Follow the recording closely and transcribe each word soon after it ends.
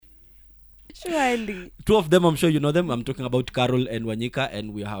Surely. Two of them, I'm sure you know them. I'm talking about Carol and Wanyika,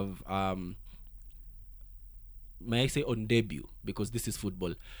 and we have may I say on debut, because this is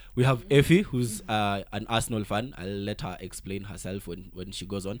football. We have Effie, who's an Arsenal fan. I'll let her explain herself when she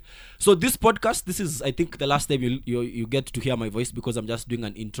goes on. So this podcast, this is, I think, the last time you get to hear my voice, because I'm just doing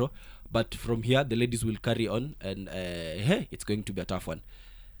an intro. But from here, the ladies will carry on, and hey, it's going to be a tough one.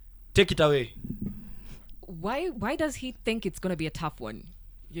 Take it away. Why does he think it's gonna be a tough one?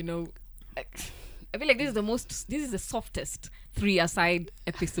 You know, I feel like this is the softest 3-a-side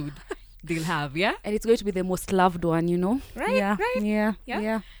episode they'll have, yeah? And it's going to be the most loved one, you know? Right, Yeah. right?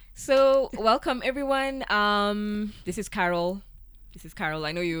 Yeah. So, welcome everyone. This is Carol.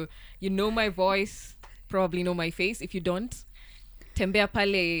 I know you know my voice, probably know my face. If you don't, tembea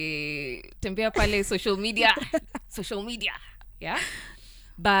pale social media. Yeah?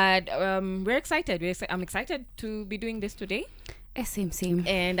 But we're excited. I'm excited to be doing this today. Same.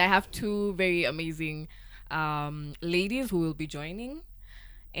 And I have two very amazing ladies who will be joining.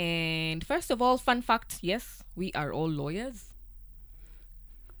 And first of all, fun fact, yes, we are all lawyers.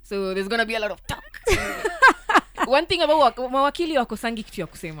 So there's going to be a lot of talk. One thing about mawakili wakosangi kitu ya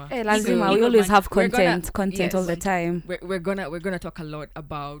kusema. Lazima, we always have content all the time. We're gonna talk a lot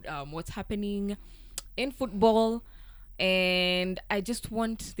about what's happening in football. And I just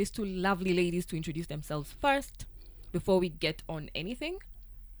want these two lovely ladies to introduce themselves first before we get on anything.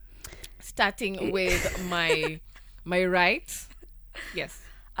 Starting with my right. Yes.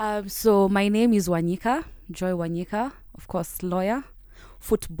 So my name is Wanyika, Joy Wanyika, of course, lawyer,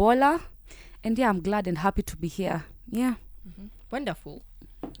 footballer, and yeah, I'm glad and happy to be here. Yeah. Mm-hmm. Wonderful.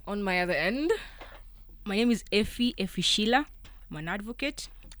 On my other end, my name is Effie Sheila. I'm an advocate.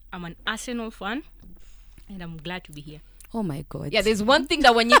 I'm an Arsenal fan, and I'm glad to be here. Oh my God. Yeah, there's one thing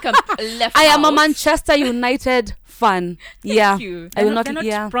that Wanyika left I am out. a Manchester United fan. Yeah. Thank you. I will They're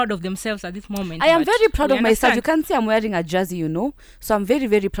not proud of themselves at this moment. I am very proud of myself. understand. You can see I'm wearing a jersey, you know. So I'm very,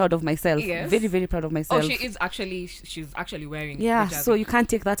 very proud of myself. Yes. Very, very proud of myself. Oh, she's actually wearing Yeah, the jersey. so you can't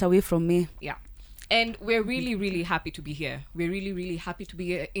take that away from me. Yeah. And we're really, really happy to be here. We're really, really happy to be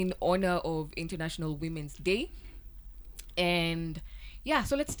here in honor of International Women's Day. And yeah,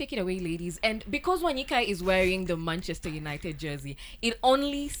 so let's take it away, ladies. And because Wanyika is wearing the Manchester United jersey, it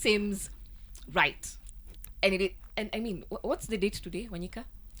only seems right. And I mean, what's the date today, Wanyika?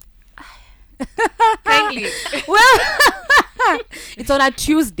 Kindly. Well, it's on a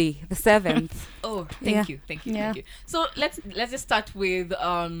Tuesday, the 7th. Oh, thank you. Yeah. So let's just start with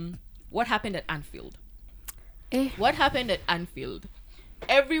what happened at Anfield. What happened at Anfield?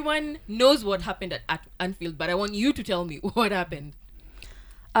 Everyone knows what happened at Anfield, but I want you to tell me what happened.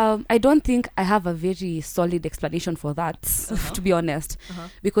 I don't think I have a very solid explanation for that, to be honest,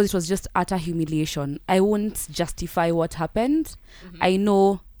 because it was just utter humiliation. I won't justify what happened. I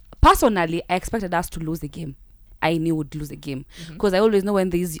know, personally, I expected us to lose the game. I knew we'd lose the game because I always know when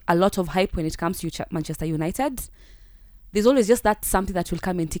there's a lot of hype when it comes to Manchester United, there's always just that something that will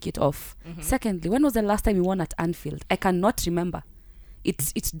come and tick it off. Secondly, when was the last time we won at Anfield? I cannot remember.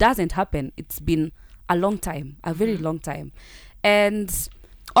 It doesn't happen. It's been a long time, a very long time. And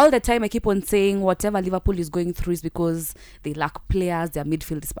all the time I keep on saying whatever Liverpool is going through is because they lack players, their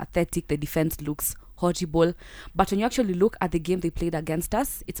midfield is pathetic, the defense looks horrible. But when you actually look at the game they played against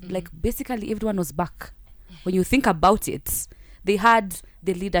us, it's like basically everyone was back. When you think about it, they had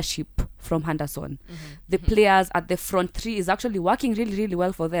the leadership from Henderson. The players at the front three is actually working really, really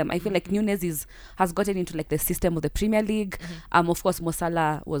well for them. I feel like Nunez has gotten into like the system of the Premier League. Of course, Mo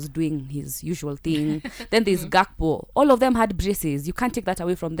Salah was doing his usual thing. Then there's Gakpo. All of them had braces. You can't take that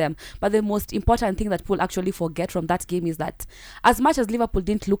away from them. But the most important thing that people actually forget from that game is that as much as Liverpool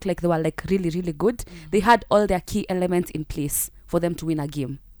didn't look like they were like really, really good, they had all their key elements in place for them to win a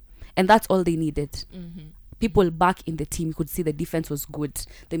game. And that's all they needed. People back in the team, you could see the defense was good,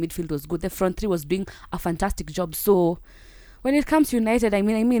 the midfield was good, the front three was doing a fantastic job. So when it comes to United, I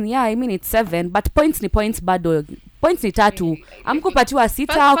mean it's 7, but points bado, points ni 3. Amkupatiwa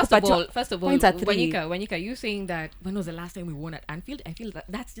 6. First of all, points are 3. Wanyika, you saying that when was the last time we won at Anfield? I feel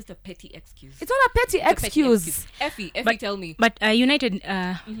that's just a petty excuse. It's not a petty excuse. Effie, tell me. But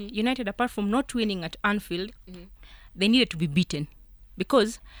United, apart from not winning at Anfield, they needed to be beaten.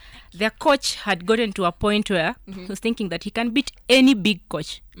 Because their coach had gotten to a point where he was thinking that he can beat any big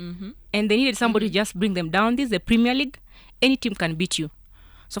coach. And they needed somebody to just bring them down. This is the Premier League. Any team can beat you.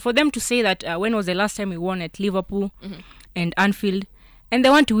 So for them to say that when was the last time we won at Liverpool and Anfield, and they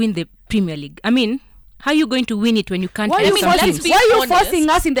want to win the Premier League. I mean, how are you going to win it when you can't Why are you forcing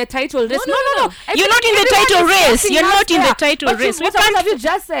us in the title race? No. You're not in the title race. You're not in the title race. What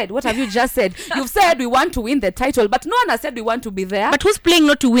have you just said? You've said we want to win the title, but no one has said we want to be there. But who's playing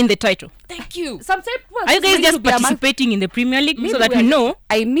not to win the title? Thank you. Some say, well, Are you this guys is going just to be a man- participating in the Premier League Maybe so that we we are- know?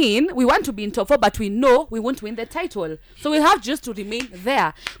 I mean, we want to be in top 4, but we know we won't win the title. So we have just to remain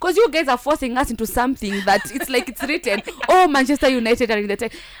there. Because you guys are forcing us into something that it's like it's written, oh, Manchester United are in the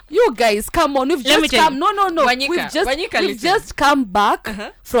title. You guys, come on. We've Let me just tell come. No. Wanyika, We've listen. just come back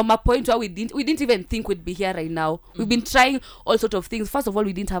Uh-huh. from a point where we didn't even think we'd be here right now. We've been trying all sort of things. First of all,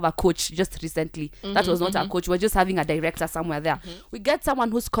 we didn't have a coach just recently. That was not a coach. We're just having a director somewhere there. We get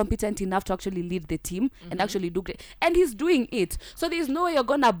someone who's competent enough to actually lead the team and actually do great. And he's doing it. So there's no way you're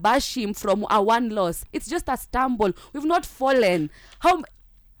going to bash him from a one loss. It's just a stumble. We've not fallen.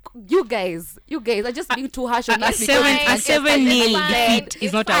 You guys are just being too harsh on A us. because fine. it's 7-0 fine. defeat is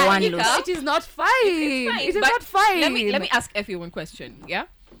It's not a fine. one Nika. loss. It is not fine. Fine, It is but not fine. Let me ask Effie one question. Yeah,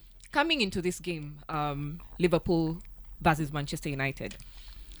 coming into this game, Liverpool versus Manchester United.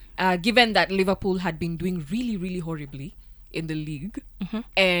 Given that Liverpool had been doing really, really horribly in the league,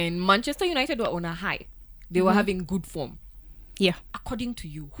 and Manchester United were on a high, they were having good form. Yeah. According to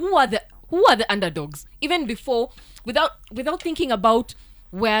you, who are the underdogs? Even before, without thinking about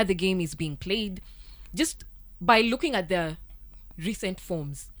where the game is being played, just by looking at the recent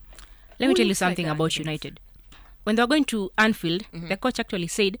forms. Let me Who tell you looks like something the about underdogs? United. When they were going to Anfield, the coach actually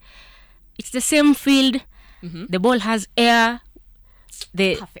said, it's the same field, the ball has air,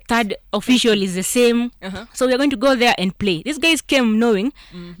 the Perfect. third official is the same. So we are going to go there and play. These guys came knowing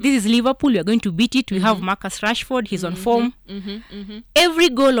this is Liverpool, we are going to beat it. We have Marcus Rashford, he's on form. Every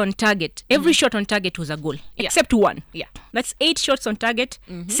goal on target, every shot on target was a goal, except one. Yeah. That's 8 shots on target,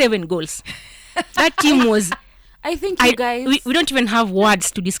 7 goals. That team was... I think you guys. we don't even have words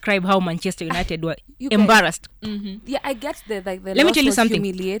to describe how Manchester United were You guys- embarrassed. Yeah, I get the Let me loss tell you was something.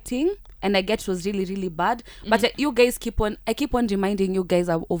 humiliating, and I get it was really, really bad. But you guys I keep on reminding you guys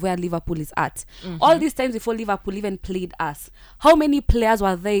of where Liverpool is at. All these times before Liverpool even played us, how many players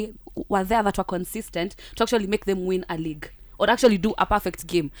were there that were consistent to actually make them win a league? Or actually do a perfect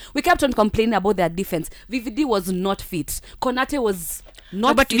game. We kept on complaining about their defense. VVD was not fit. Konate was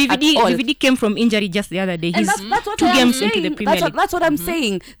not But fit at all. VVD came from injury just the other day. And He's that's what 2 I am games saying. into the Premier League. That's what I'm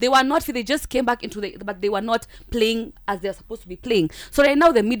saying. They were not fit. They just came back into but they were not playing as they're supposed to be playing. So right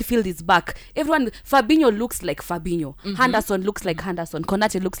now the midfield is back. Fabinho looks like Fabinho. Henderson looks like Henderson.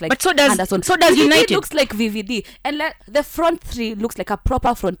 Konate looks like But so does- Henderson. so does VVD United. looks like VVD. And the front three looks like a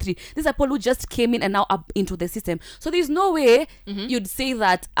proper front three. These are people who just came in and now up into the system. So there's no way you'd say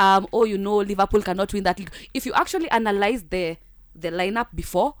that Liverpool cannot win that league. If you actually analyze the lineup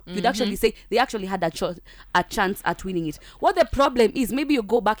before, you'd actually say they actually had a chance at winning it. What the problem is, maybe you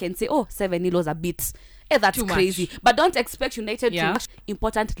go back and say, 7-0 was a bit. That's Too much. crazy. But don't expect United Yeah. to match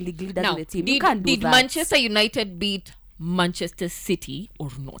important league leaders Now, in the team. You can't do did that. Manchester United beat Manchester City or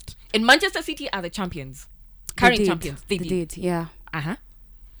not? And Manchester City are the champions, current champions. They did. Yeah. Uh-huh.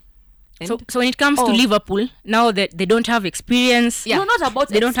 So when it comes to Oh. Liverpool, now that they don't have experience, Yeah. No, not about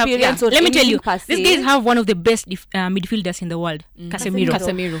they don't have. experience or Let me tell you, anything per se. these guys have one of the best midfielders in the world, Casemiro.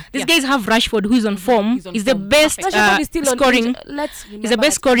 Casemiro. These guys have Rashford, who is on form. He's on He's the form. best Rashford is still on scoring. injury. Let's He's the remember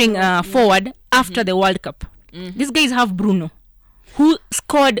best that. scoring forward after the World Cup. These guys have Bruno, who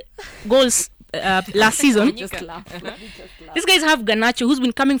scored goals last season. Just laugh. These guys have Garnacho, who's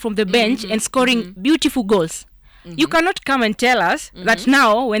been coming from the bench and scoring beautiful goals. You cannot come and tell us that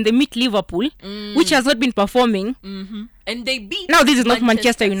now, when they meet Liverpool, which has not been performing, And they beat. Now this is not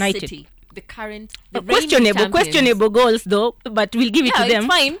Manchester United. City, the current, the questionable goals though, but we'll give it Yeah, to them.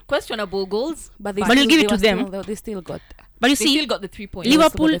 it's fine. Questionable goals, But But we'll give it to them. They still got. But you they see, still got the 3 points.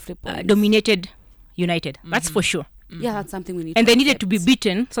 Liverpool the 3 points. dominated United. That's for sure. Yeah, that's something we need. And to they needed to be accept.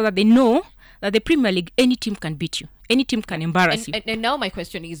 beaten so that they know that the Premier League, any team can beat you. Any team can embarrass you. And now my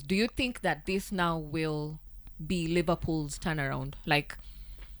question is, do you think that this now will be Liverpool's turnaround? Like,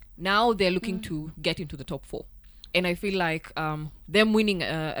 now they're looking to get into the top 4. And I feel like them winning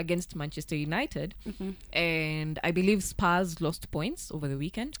against Manchester United, and I believe Spurs lost points over the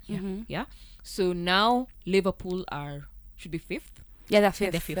weekend. Yeah. So now Liverpool should be 5th. Yeah, they're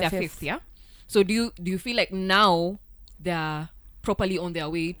fifth. They're They're 5th, yeah. So do you feel like now they're properly on their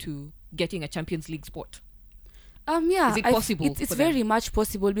way to getting a Champions League spot? Yeah. Is it possible It's for them? very much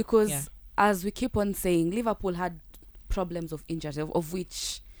possible because, Yeah. as we keep on saying, Liverpool had problems of injuries, of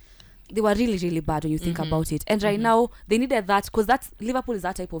which they were really, really bad when you think about it. And right now, they needed that because Liverpool is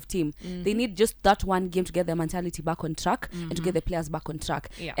that type of team. They need just that one game to get their mentality back on track and to get the players back on track.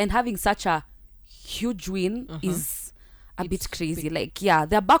 Yeah. And having such a huge win is a bit It's crazy. big. Like, yeah,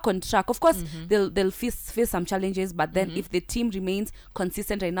 they're back on track. Of course, they'll face some challenges, but then if the team remains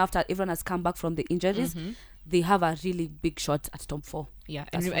consistent right now after everyone has come back from the injuries, they have a really big shot at top 4. Yeah,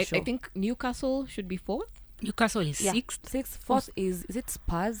 That's and for I sure. think Newcastle should be 4th. Newcastle is Yeah. 6th. 6th, 4th is it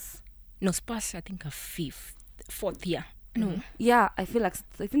Spurs? No, Spurs, I think, are fourth. Yeah. No. Yeah, I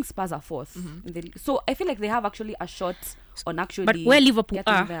think Spurs are fourth. In the league. So I feel like they have actually a shot on actually. But where Liverpool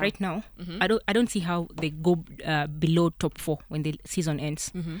getting are there. right now, I don't see how they go below top 4 when the season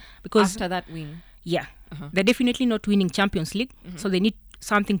ends. Because After that win. yeah, they're definitely not winning Champions League, so they need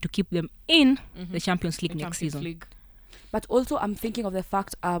something to keep them in the Champions League The next Champions season. League. But also, I'm thinking of the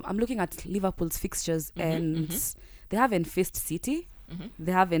fact I'm looking at Liverpool's fixtures and they haven't faced City.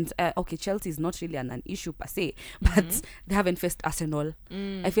 They haven't. Okay, Chelsea is not really an issue per se, but they haven't faced Arsenal.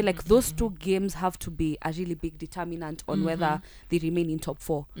 I feel like those two games have to be a really big determinant on whether they remain in top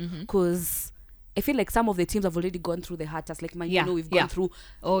 4. Because I feel like some of the teams have already gone through the hardest. Like Man U, Yeah, we've yeah. gone through.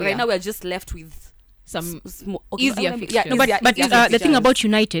 Oh, right yeah. now, we're just left with Some yeah, easier fixtures. No, but easier the thing fixtures. about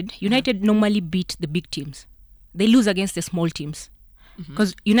United normally beat the big teams. They lose against the small teams.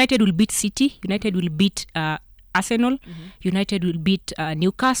 Because United will beat City, United will beat Arsenal, United will beat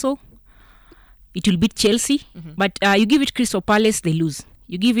Newcastle, it will beat Chelsea. But you give it Crystal Palace, they lose.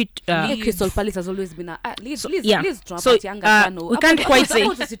 You give it... Yeah, Crystal Palace has always been a Leeds yeah. So, we can't quite say-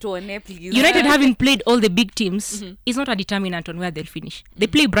 United having played all the big teams is not a determinant on where they'll finish. They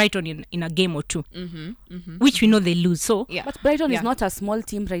play Brighton in a game or two, which we know they lose. So Yeah. But Brighton Yeah. is not a small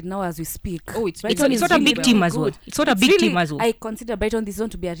team right now as we speak. Oh, it's Brighton it's is not a really, big team really as well. good. It's not a big really, team as well. I consider Brighton this season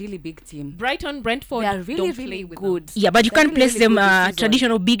to be a really big team. Brighton, Brentford They are really, don't really play with good. them. yeah, but you They're can't really, place really them good this season.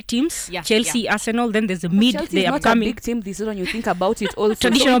 traditional big teams. Yeah, Chelsea, Arsenal. Then there's the mid. Chelsea They is are not a coming. big team this season. You think about it also.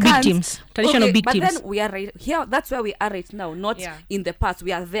 Traditional So we big can't- teams. Traditional okay, big but teams. then we are right here. That's where we are right now, not Yeah. in the past.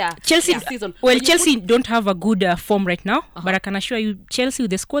 We are there. Chelsea, this season. well, When you Chelsea don't have a good form right now, but I can assure you, Chelsea with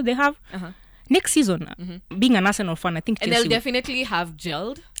the squad they have next season, being an Arsenal fan, I think And Chelsea. they'll definitely have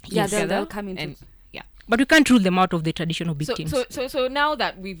gelled. Yeah, they'll together. come into- And yeah. But we can't rule them out of the traditional big teams. So now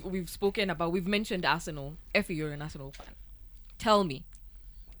that we've spoken about, we've mentioned Arsenal. Effie, you're an Arsenal fan. Tell me,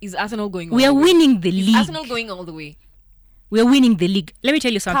 is Arsenal going? We all are the way? winning the Is league. Arsenal going all the way? We are winning the league. Let me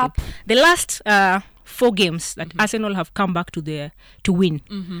tell you something. Cup. The last 4 games that Arsenal have come back to win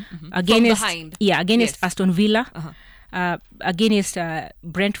against behind. against Yes. Aston Villa, against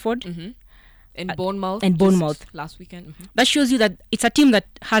Brentford. And Bournemouth. and just Bournemouth. last weekend. That shows you that it's a team that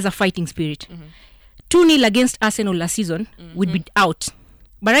has a fighting spirit. 2-0 against Arsenal last season would be out,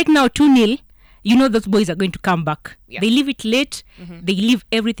 but right now 2-0. You know those boys are going to come back. Yeah. They leave it late. They leave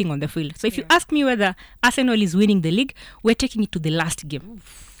everything on the field. So if you ask me whether Arsenal is winning the league, we're taking it to the last game.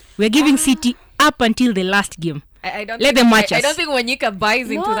 We're giving City up until the last game. I don't Let think, them match I us. don't think Wanyika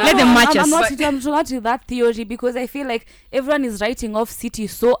buys into that. Let them match us. I'm not with that theory because I feel like everyone is writing off City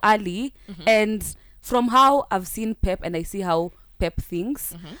so early, and from how I've seen Pep and I see how Pep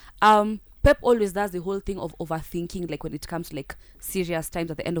thinks, Pep always does the whole thing of overthinking, like when it comes to like serious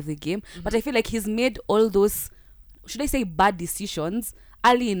times at the end of the game. But I feel like he's made all those, should I say, bad decisions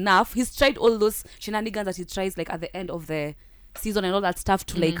early enough. He's tried all those shenanigans that he tries like at the end of the season and all that stuff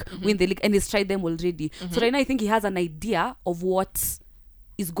to like win the league, and he's tried them already. So right now I think he has an idea of what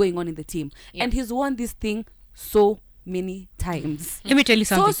is going on in the team, and he's won this thing so many times. Let me tell you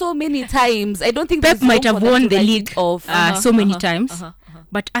something. So many times. I don't think Pep there's might room have for them won to the write league it off. so many times,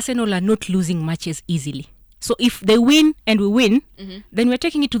 but Arsenal are not losing matches easily. So if they win and we win, then we're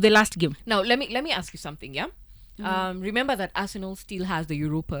taking it to the last game. Now let me ask you something. Yeah. Remember that Arsenal still has the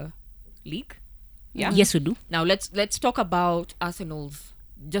Europa League. Yeah. Yes, we do. Now let's talk about Arsenal's,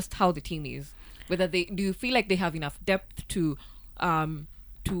 just how the team is. Whether do you feel like they have enough depth to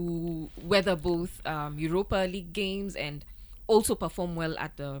weather both Europa League games and also perform well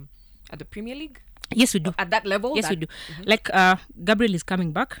at the Premier League Yes, we do. at that level? Yes, we do. Like Gabriel is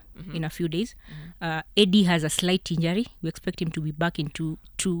coming back in a few days. Eddie has a slight injury. We expect him to be back in two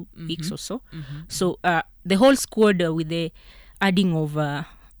weeks or so. So the whole squad with the adding of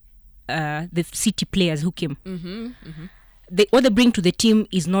the City players who came, what they bring to the team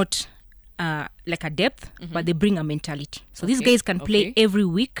is not like a depth, but they bring a mentality. So these guys can play every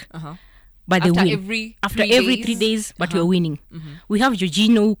week. But they After win every every 3 3 days, but we're winning. We have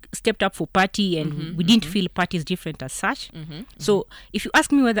Jorginho who stepped up for Partey, and we didn't feel Partey is different as such. So if you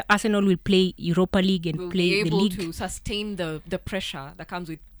ask me whether Arsenal will play Europa League and will play be the able league, to sustain the pressure that comes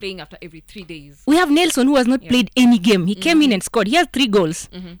with playing after every 3 days. we have Nelson who has not played any game. He came in and scored. He has 3 goals.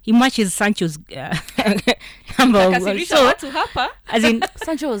 He matches Sancho's number of goals. Kasirisa So, watu hapa. as in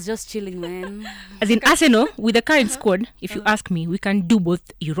Sancho was just chilling, man. Arsenal, with the current squad, if you ask me, we can do both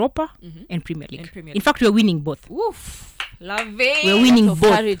Europa and Premier League. And Premier In fact, we're winning both. Oof, love it. We're winning Of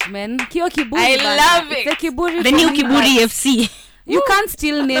both. courage, man. Kio Kiburi. I man. love It's it. the Kiburi. The for new me, Kiburi man. FC. You can't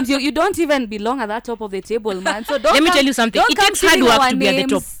steal names. You don't even belong at that top of the table, man. So don't. Let me come- tell you something. don't It come takes hard stealing work our to be at the top.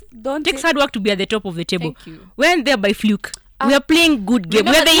 names. Don't It takes take- hard work to be at the top of the table. Thank you. We're there by fluke. we are playing good game.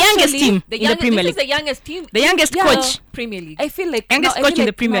 We are the youngest team in the Premier This League. is the youngest team. The youngest Yeah. coach. Premier League. I feel like Youngest I coach feel in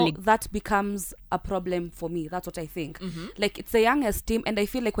the like Premier now League. that becomes a problem for me. That's what I think. Mm-hmm. Like it's the youngest team, and I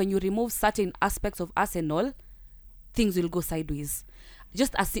feel like when you remove certain aspects of Arsenal, things will go sideways.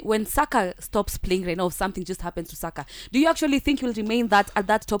 Just as when Saka stops playing right now, if something just happens to Saka, do you actually think you'll remain at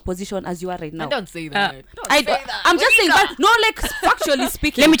that top position as you are right now? Don't say that. I'm just saying, but no, like factually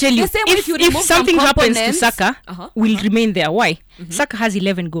speaking. Let me tell you, the same way if you remove some something happens to components- Saka, we'll remain there. Why? Mm-hmm. Saka has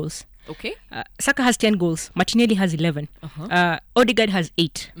 11 goals. Okay. Saka has 10 goals. Martinelli has 11. Odegaard has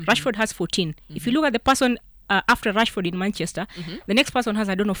 8. Mm-hmm. Rashford has 14. If you look at the person after Rashford in Manchester, Mm-hmm. the next person has,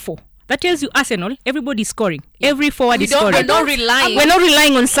 4. That tells you Arsenal, everybody's scoring. Every forward is scoring. We're not relying. We're not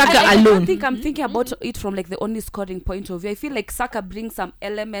relying on Saka I alone. don't think I'm thinking about Mm-hmm. it from like the only scoring point of view. I feel like Saka brings some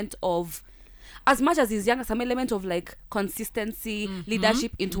element of, as much as he's young, some element of like consistency,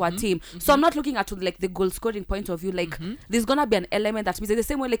 leadership into a team. So I'm not looking at like the goal scoring point of view. Like there's gonna be an element that means the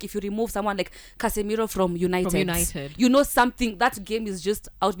same way like if you remove someone like Casemiro from United, you know something that game is just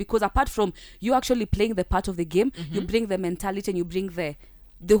out, because apart from you actually playing the part of the game, you bring the mentality and you bring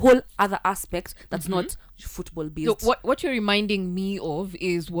the whole other aspect that's not football based. So what you're reminding me of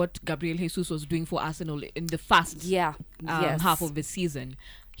is what Gabriel Jesus was doing for Arsenal in the first yes. half of the season.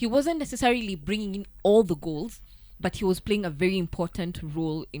 He wasn't necessarily bringing in all the goals, but he was playing a very important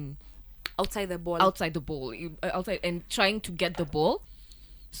role in outside the ball. outside and trying to get the ball.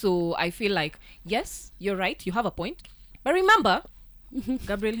 So I feel like, yes, you're right, you have a point. But remember,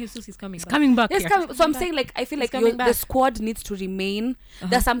 Gabriel Jesus is coming back. Coming back. Yes, here. so I'm saying like I feel He's like coming the back. squad needs to remain.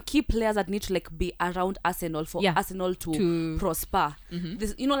 There's some key players that need to like be around Arsenal for Yeah. Arsenal to prosper.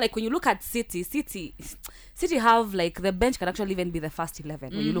 This, you know, like when you look at City have like the bench can actually even be the first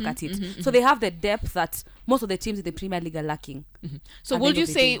 11 when you look at it. So they have the depth that most of the teams in the Premier League are lacking. So at the would end you of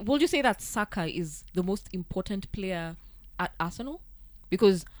the say day. that Saka is the most important player at Arsenal?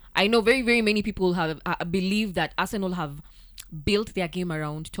 Because I know very, very many people have believe that Arsenal have built their game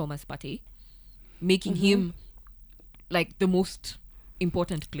around Thomas Partey, making him like the most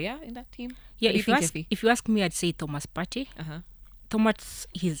important player in that team. Yeah, What do if you think, ask Effie? if you ask me, I'd say Thomas Partey. Uh-huh. Thomas,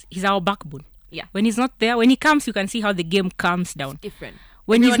 he's our backbone. Yeah. When he's not there, when he comes, you can see how the game calms down. Different.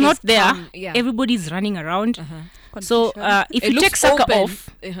 When Everyone he's not is there, calm, yeah. everybody's running around. So Confusion. if It you looks take Saka open. off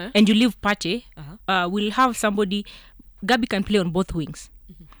and you leave Partey, we'll have somebody. Gabi can play on both wings.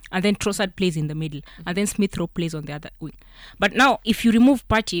 And then Trossard plays in the middle. And then Smith Rowe plays on the other wing. But now, if you remove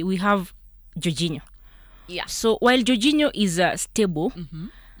Partey, we have Jorginho. Yeah. So while Jorginho is stable,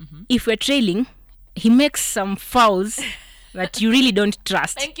 if we're trailing, he makes some fouls that you really don't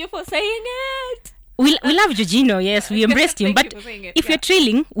trust. Thank you for saying it. We love Jorginho, yes, we embraced him. Thank But you for saying it, if yeah. you're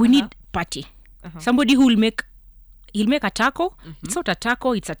trailing, we need Partey. Somebody who will he'll make a tackle. It's not a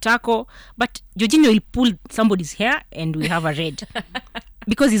tackle, it's a tackle. But Jorginho will pull somebody's hair and we have a red.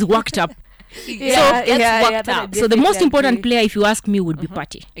 Because he's worked up. So the most important player, if you ask me, would be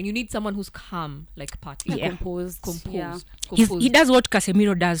Partey. And you need someone who's calm, like Partey. Yeah. composed. Yeah. He does what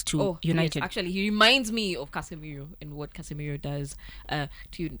Casemiro does to Oh, United. Yes, actually, he reminds me of Casemiro and what Casemiro does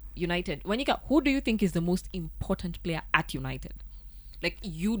to United. Wanika, who do you think is the most important player at United? Like,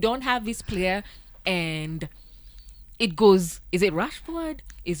 you don't have this player and it goes, is it Rashford?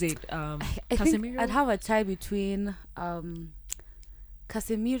 Is it I Casemiro? think I'd have a tie between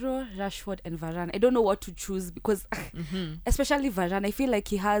Casemiro, Rashford, and Varane. I don't know what to choose because, especially Varane, I feel like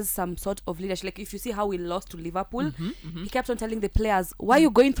he has some sort of leadership. Like if you see how we lost to Liverpool, he kept on telling the players, "Why are you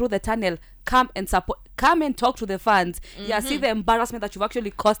going through the tunnel? Come and support. Come and talk to the fans. Yeah, see the embarrassment that you've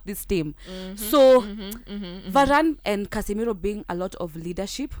actually cost this team." So Varane and Casemiro bring a lot of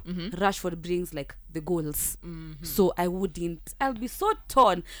leadership. Rashford brings like the goals. So I'll be so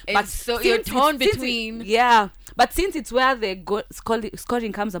torn. And so you're since torn since between- yeah, but since it's where the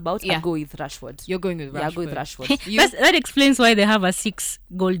scoring comes about, Yeah. I go with Rashford. You're going with Rashford. Yeah, I go with Rashford. That explains why they have a 6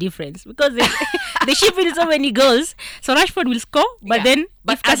 goal difference because they ship in so many goals. So Rashford will score, but Yeah. then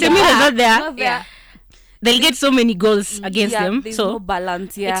But if at the Casemiro is back, not there, Not there. Yeah. they'll get so many goals against Yeah, them. there's So no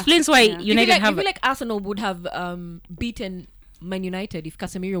balance. Yeah, explains why Yeah. United you have. feel like Arsenal would have beaten Man United if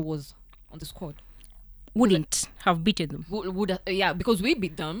Casemiro was on the squad? wouldn't have beaten them. Would yeah, because we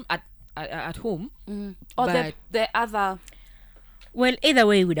beat them at home. Or But- the other. Well, either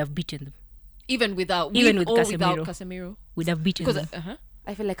way, we'd have beaten them. Even without Even with with or without Casemiro. Casemiro. We'd have beaten Because them.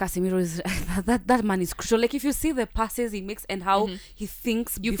 I feel like Casemiro is that man is crucial. Like if you see the passes he makes and how he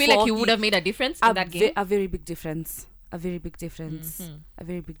thinks, you feel before like he would have made a difference in that game. a very big difference. A very big difference. A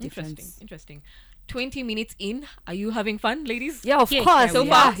very big difference. Interesting. 20 minutes in, are you having fun, ladies? Yeah, of Yeah, course. so yeah,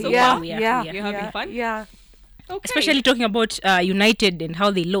 far, so yeah, far. We are. yeah, You're having fun? Yeah. Okay. Especially talking about United and how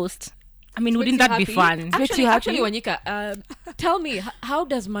they lost. I mean, Makes wouldn't you that be happy? fun? Makes you Actually, happy? Wanyika, tell me, how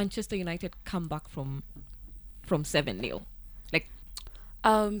does Manchester United come back from 7-0? Like,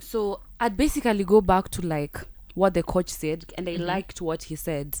 So I'd basically go back to like what the coach said, and I liked what he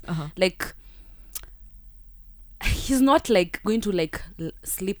said. Like, he's not like going to like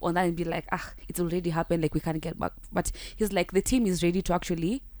sleep on that and be like, it's already happened, like we can't get back. But he's like, the team is ready to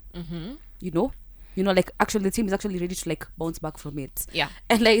actually, like actually the team is actually ready to like bounce back from it. Yeah.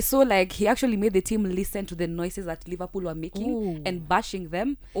 And like, so like he actually made the team listen to the noises that Liverpool were making and bashing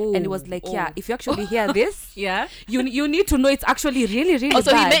them. And it was like, if you actually hear this, yeah. you need to know it's actually really, really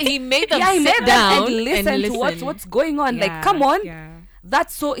Also, bad. he made them he sit made them down and listen to what's going on. Like, come on. Yeah.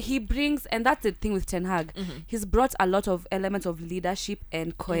 That's so he brings, and that's the thing with Ten Hag. He's brought a lot of elements of leadership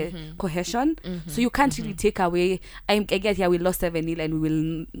and cohesion. So you can't really take away. I get we lost 7-0 and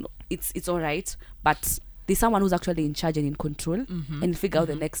we will. It's all right, but there's someone who's actually in charge and in control and figure out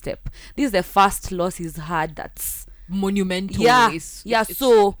the next step. This is the first loss he's had. That's monumental. Yeah, It's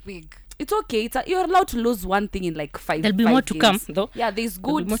so big. it's okay. You're allowed to lose one thing in like 5. There'll be 5 more to come, games. though. Yeah, there's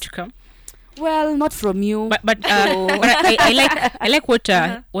There'll be good. more to come. Well, not from you. But I like what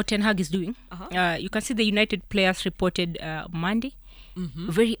Ten Hag is doing. You can see the United players reported Monday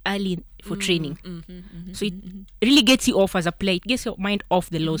very early for training. So it really gets you off as a player. It gets your mind off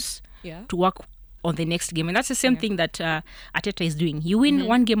the loss Yeah. to work on the next game. And that's the same thing that Arteta is doing. You win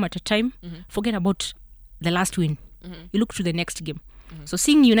one game at a time, forget about the last win. You look to the next game. So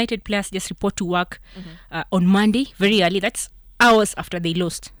seeing United players just report to work on Monday very early, that's hours after they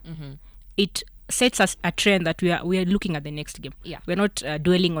lost. It sets us a trend that we are looking at the next game. Yeah. We're not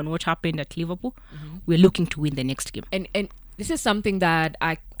dwelling on what happened at Liverpool. We're looking to win the next game. And this is something that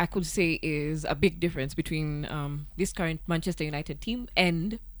I could say is a big difference between this current Manchester United team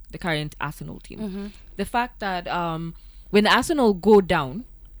and the current Arsenal team. The fact that when Arsenal go down,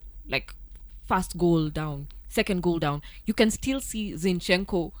 like first goal down, second goal down, you can still see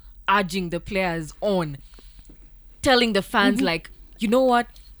Zinchenko urging the players on, telling the fans like, you know what,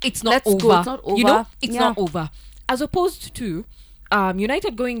 it's not Let's over. go, it's not You know, over. it's Yeah. not over. As opposed to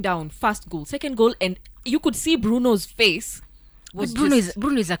United going down, first goal, second goal, and you could see Bruno's face. Was Bruno just,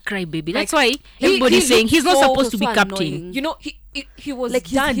 is a crybaby. That's like, why everybody's saying looked he's not so- supposed to be so captain. annoying. you know, he was like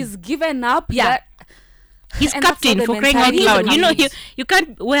done. he's given up. Yeah. that- He's And that's captain how the for crying out mentality loud. You know, comes. you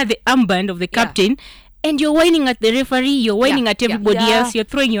can't wear the armband of the Yeah. captain and you're whining at the referee, you're whining at everybody Yeah. else, you're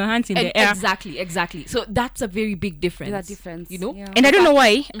throwing your hands in And the air. exactly. So that's a very big difference. There's a difference, You know? yeah. And I don't know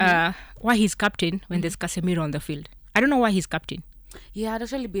why he's captain when there's Casemiro on the field. I don't know why he's captain. Yeah, I'd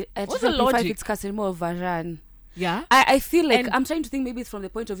actually be. I'd What's the actually prefer if logic? it's Casemiro or Varane. Yeah. I feel like And- I'm trying to think maybe it's from the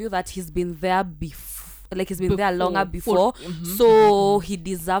point of view that he's been there before. Like he's been there Before. longer before, so he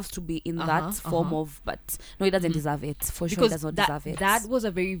deserves to be in that form of. But no, he doesn't deserve it. For sure, he Because does not that, deserve it. that was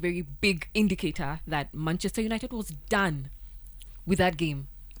a very, very big indicator that Manchester United was done with that game,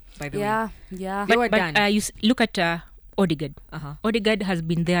 by the way. yeah. They were But done. you look at Odegaard. Uh-huh. Odegaard has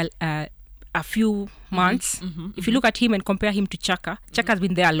been there a few months. If you look at him and compare him to Chaka, Chaka has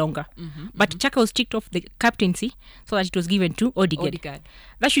been there longer. But Chaka was ticked off the captaincy so that it was given to Odegaard. Odegaard.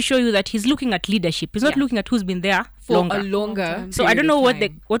 That should show you that he's looking at leadership. He's not Yeah. looking at who's been there For longer. a longer So I don't period know of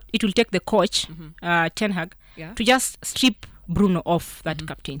time. what it will take the coach, Ten Hag, Yeah. to just strip Bruno off that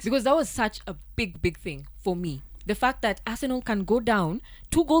captaincy. Because that was such a big thing for me. The fact that Arsenal can go down,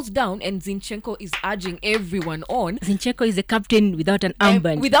 2 goals down, and Zinchenko is urging everyone on. Zinchenko is the captain without an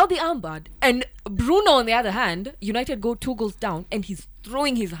armband. Without the armband. And Bruno, on the other hand, United go 2 goals down, and he's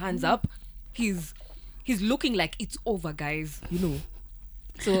throwing his hands up. He's looking like it's over, guys. You know.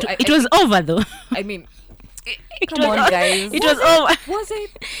 So it was over though. I mean, Come on, guys. It was over. was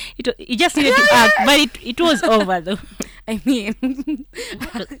it? It just needed to act, but it was over though. I mean,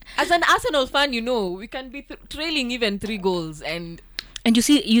 As an Arsenal fan, you know, we can be trailing even 3 goals, and And you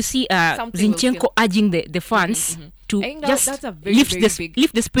see Something will Zinchenko feel- urging the fans to I think just that's a very, lift very the big-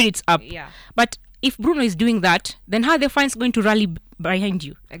 lift the spirits up. Yeah. But if Bruno is doing that, then how are the fans going to rally behind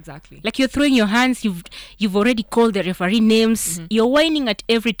you? exactly. Like you're throwing your hands, you've already called the referee names, you're whining at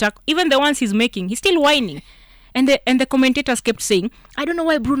every tackle, even the ones he's making, he's still whining. And the commentators kept saying, I don't know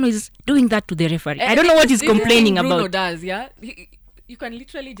why Bruno is doing that to the referee. I don't know what he's This is the complaining thing Bruno about. does, yeah. You can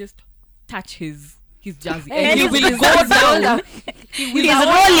literally just touch his jersey, And and he he's will just go down. down. He will He's go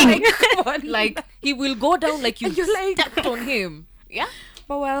rolling. down, like he will go down like you And you're like- stepped on him, yeah.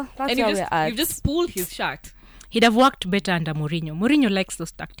 but well, that's And where we're at. you just pulled his shirt. He'd have worked better under Mourinho. Mourinho likes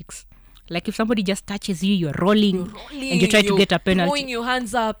those tactics. Like if somebody just touches you, you're rolling, and you try to get a throwing penalty. your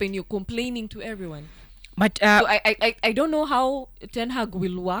hands up, and you're complaining to everyone. But So I don't know how Ten Hag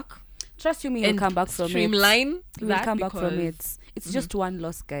will work Trust you, me, you'll and come back from it. streamline We'll that come back from because it. It's just one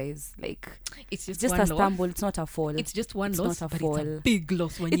loss, guys. Like It's it's just just one a loss. stumble. It's not a fall. It's just one It's loss, not a but it's a fall. big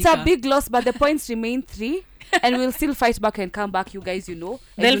loss. It's a big loss, but the points remain 3, and we'll still fight back and come back. You guys, and They'll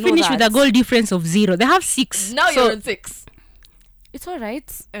you know finish with a that. goal difference of 0. They have 6. Now so you're on 6. It's all right.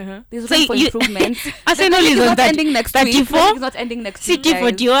 Uh-huh. There's So room for you- improvement. Arsenal The league is on not that ending next week. 34, The league is not ending next week, City guys.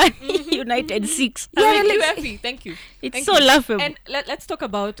 41, United 6. Yeah, Thank like- you, Effie. Thank you. It's Thank so you. laughable. And let's talk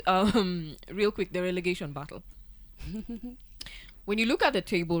about real quick the relegation battle. When you look at the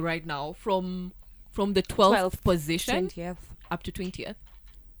table right now, from the 12th position 20th. up to 20th,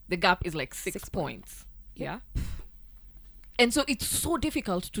 the gap is like 6 6 points. Yeah. And so it's so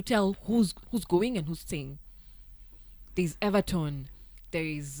difficult to tell who's going and who's staying. There's Everton. There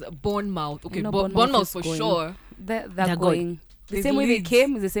is Bournemouth. Okay, You know Bournemouth is for going. sure. They're They're going. The There's same way they Leeds.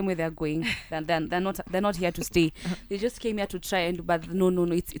 came is the same way they're going. They're not here to stay. They just came here to try but no.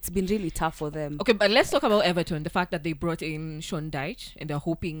 It's been really tough for them. Okay, but let's talk about Everton. The fact that they brought in Sean Dyche and they're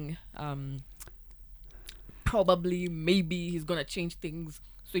hoping probably maybe he's gonna change things,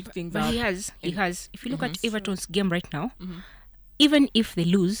 switch things But up. he has. If you look at Mhm. Everton's game right now, even if they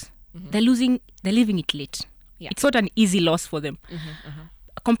lose, they're leaving it late. Yeah. It's not an easy loss for them.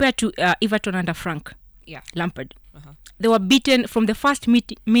 Compared to Everton under Frank Yeah. Lampard. Uh-huh. They were beaten from the first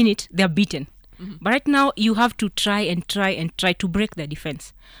minute, they're beaten. But right now, you have to try to break their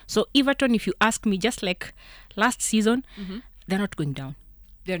defense. So Everton, if you ask me, just like last season, they're not going down.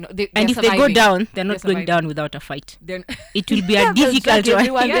 They're not, And if they go down, they're not going surviving. down without a fight. They're It will be a They'll difficult drag one.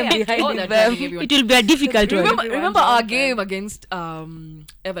 everyone Yeah, yeah. behind Oh, them. they're dragging everyone. It will be a difficult one. Remember our game against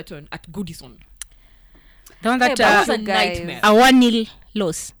Everton at Goodison. The one that That was a you guys. nightmare. a 1-0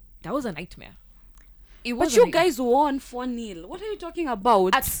 loss. That was a nightmare. It But was you a nightmare. guys won 4-0. What are you talking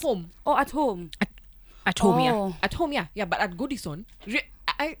about? At home. Oh, at home. At home, yeah. Oh. At home, yeah. But at Goodison,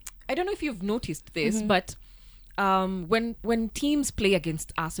 I don't know if you've noticed this, Mm-hmm. but when teams play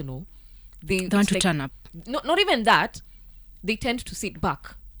against Arsenal, They want to like- turn up. Not even that. They tend to sit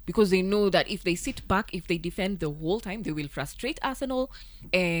back because they know that if they sit back, if they defend the whole time, they will frustrate Arsenal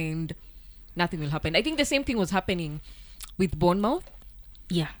and nothing will happen. I think the same thing was happening with Bournemouth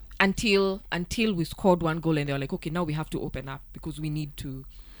Yeah. until we scored 1 goal and they were like, okay, now we have to open up because we need to.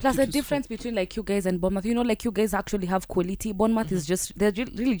 Plus to the difference between like you guys and Bournemouth, like you guys actually have quality. Bournemouth is just they're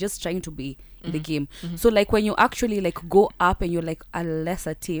really just trying to be in the game. So like when you actually like go up and you're like a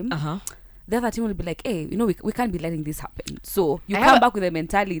lesser team, the other team will be like, hey, we can't be letting this happen. So you I come have a- back with a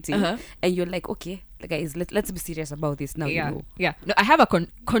mentality Uh-huh. and you're like, okay, guys, let's be serious about this now. Yeah, You know. yeah. No, I have a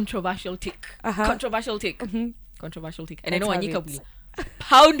controversial take. Uh-huh. Controversial take. Controversial take. And Let's I know have Anika it. will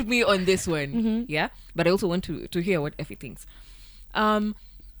pound me on this one. Yeah, but I also want to hear what Effie thinks.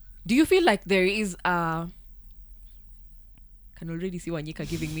 Do you feel like there is a? Can already see Wanyika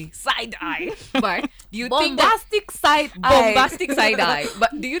giving me side eye. But do you think that Bombastic side eye. bombastic side eye?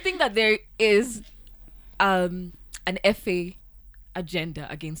 But do you think that there is an FA agenda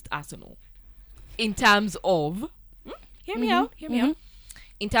against Arsenal in terms of? Hear me out. Hear me out.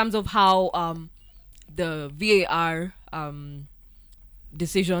 In terms of how the VAR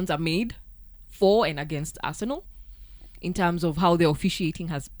decisions are made for and against Arsenal, in terms of how the officiating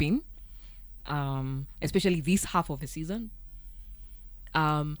has been, especially this half of the season.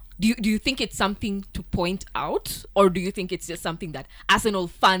 Do you think it's something to point out, or do you think it's just something that Arsenal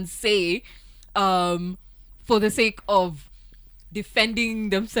fans say for the sake of defending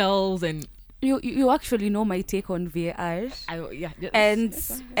themselves? And You actually know my take on VAR. And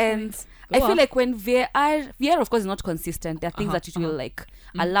Go I feel on. like when VAR of course is not consistent. There are things that it will like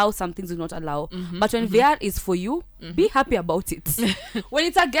allow, some things will not allow. But when VAR is for you, be happy about it. When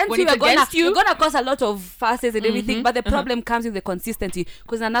it's against When you, it's against you, you're gonna cause a lot of fusses and everything. But the problem comes with the consistency,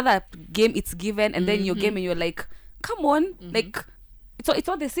 because another game it's given, and then your game and you're like, come on, like it's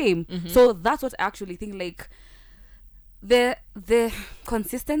not the same. So that's what I actually think. Like the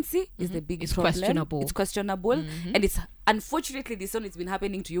consistency is the big It's problem. questionable. It's questionable, and it's unfortunately this one, it's been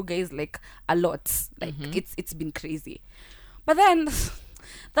happening to you guys like a lot. Like it's been crazy, but then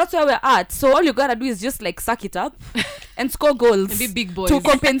that's where we're at. So all you gotta do is just like suck it up and score goals And be big boys. to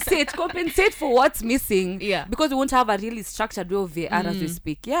compensate for what's missing. Yeah. because we won't have a really structured way of VAR as we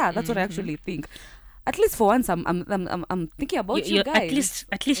speak. Yeah, that's what I actually think. At least for once, I'm thinking about you guys.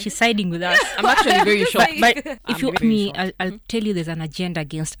 At least she's siding with us. I'm actually very shocked. But if I'm you very me, shocked. I'll tell you, there's an agenda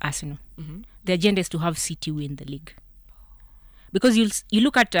against Arsenal. The agenda is to have City win the league, because you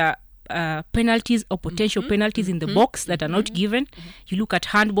look at penalties or potential penalties in the box that are not given. You look at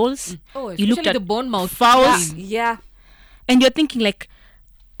handballs. You looked especially at the Bournemouth fouls, game. Yeah. and you're thinking like,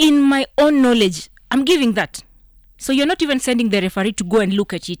 in my own knowledge, I'm giving that. So you're not even sending the referee to go and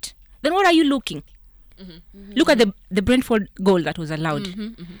look at it. Then what are you looking? Look at the Brentford goal that was allowed.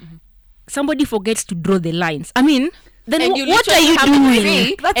 Somebody forgets to draw the lines. I mean, then And you what are literally you come and doing?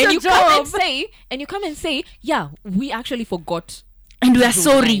 say- That's and your you come job. and you come and say, yeah, we actually forgot. And we are to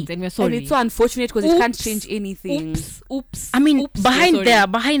draw sorry. lines, and we're sorry. And it's so unfortunate because it can't Oops. change anything. Oops. I mean, Oops, we're sorry.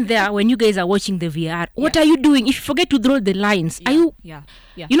 behind there, when you guys are watching the VR, what are you doing? If you forget to draw the lines, are you? Yeah.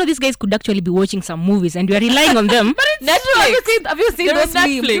 You know, these guys could actually be watching some movies, and we are relying on them. Netflix. Have you seen They're those on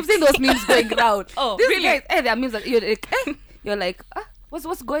memes? Netflix. You've seen those memes going around. Oh, These really? guys, there are memes that you're like,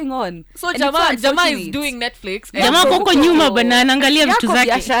 what's going on? So And it's Jama is unfortunate. doing Netflix. Jamaa koko nyuma bana anaangalia vitu Yako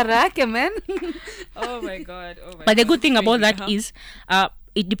zake. biashara yake, man. Oh my god. But the good thing about that is,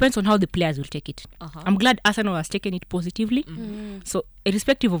 it depends on how the players will take it. I'm glad Arsenal has taken it positively. So,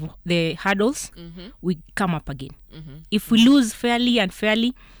 irrespective of the hurdles, we come up again. If we lose fairly and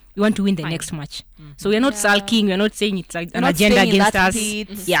fairly, we want to win the next match. So we are not sulking. We are not saying it's like an not agenda staying in against that us. pit.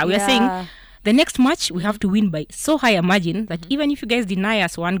 Yeah, we are Yeah. saying the next match we have to win by so high a margin that even if you guys deny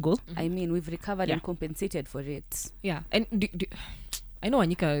us one goal, I mean, we've recovered Yeah. and compensated for it. Yeah. And I know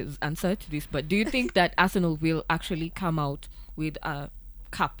Anika's answer to this, but do you think that Arsenal will actually come out with a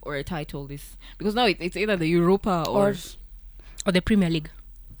cup or a title this? Because now it's either the Europa or or the Premier League.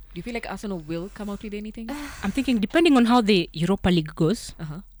 do you feel like Arsenal will come out with anything? I'm thinking depending on how the Europa League goes,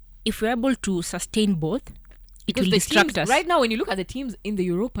 Uh-huh. if we're able to sustain both, it Because will the distract teams, us. right now, when you look at the teams in the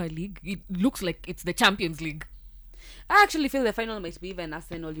Europa League, it looks like it's the Champions League. I actually feel the final might be even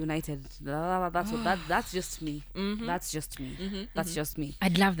Arsenal United. That's just me. That's just me. That's just me.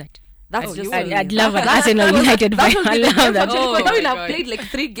 I'd love that. That's Oh, just you me. will. I'd love an Arsenal United That final. will I be the love game that. for Oh Chelsea. Now my we'll have God. played like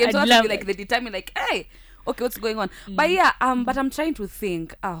 3 games. I'd So have to love be like they determine like, hey, okay, what's going on? But yeah, but I'm trying to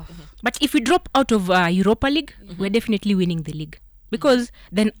think. But if we drop out of Europa League, we're definitely winning the league. Because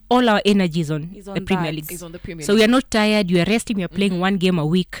then all our energy is on Is on the Premier that. League. Is on the Premier So League. we are not tired, we are resting, we are playing one game a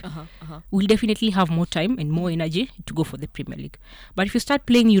week. Uh-huh. We'll definitely have more time and more energy to go for the Premier League. But if you start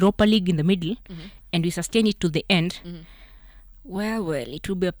playing Europa League in the middle and we sustain it to the end, well, it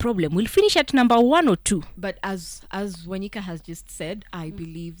will be a problem. We'll finish at number 1 or 2. But as Wanika has just said, I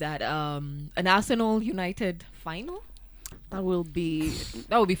believe that an Arsenal United final, That will be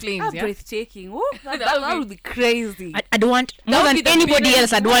that would be flames, yeah? breathtaking. Oh, that would be crazy. I don't want, more would than be the anybody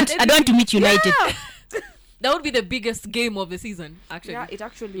biggest- else, I'd want to meet United. That would be the biggest game of the season, actually. Yeah, it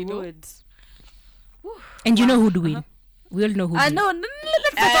actually You know? would. And you know who'd win. We all know who. No,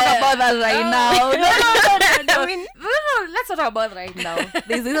 let's not talk about that right now. No, I mean, let's not talk about it right now.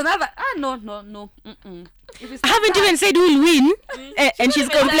 There's another. No. Mm-mm. If it's I haven't even said who'll win, and she's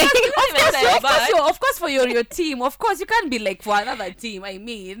complaining. Of course, for your team. Of course, you can't be like for another team. I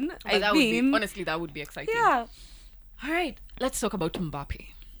mean, Honestly, that would be exciting. yeah. All right, let's talk about Mbappe.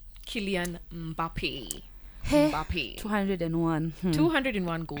 Kylian Mbappe. Hey. Mbappe. 201.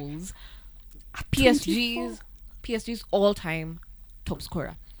 201 goals. 24. PSG's all-time top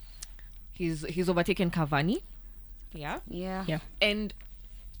scorer. He's overtaken Cavani. Yeah. Yeah. And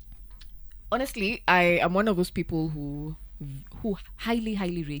honestly, I am one of those people who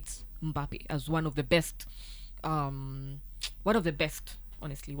highly rates Mbappe as one of the best. Honestly,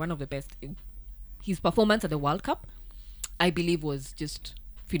 one of the best. His performance at the World Cup, I believe, was just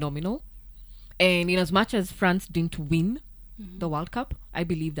phenomenal. And in as much as France didn't win the World Cup, I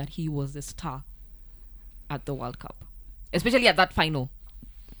believe that he was the star at the World Cup, especially at that final.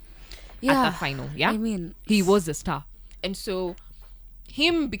 Yeah. At that final, yeah. I mean, He was the star. And so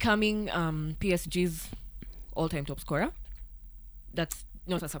him becoming PSG's all-time top scorer, that's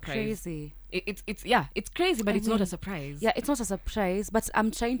not a surprise. crazy. It's crazy, but I it's not a mean, surprise. Yeah, it's not a surprise, but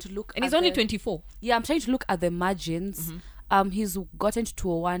I'm trying to look. And he's at only the- 24. Yeah, I'm trying to look at the margins. He's gotten to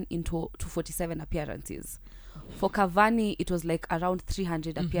 201 in 247 appearances. For Cavani, it was like around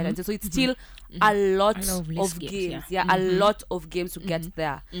 300 appearances. So it's still a lot of less of games, games. yeah. A lot of games to get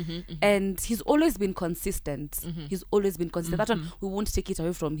there. And he's always been consistent. He's always been consistent. That one, we won't take it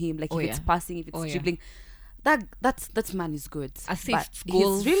away from him. Like Oh, if it's yeah. passing, if it's Oh, yeah. dribbling. That man is good. Assists, But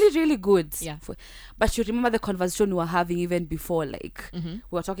goals. He's really good. Yeah. But you remember the conversation we were having even before, like we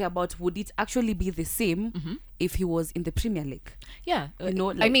were talking about, would it actually be the same if he was in the Premier League? Yeah. You know,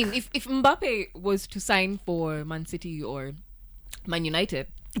 I like- mean, if Mbappe was to sign for Man City or Man United,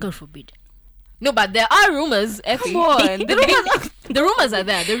 God forbid. no, but there are rumors. Come on. The rumors are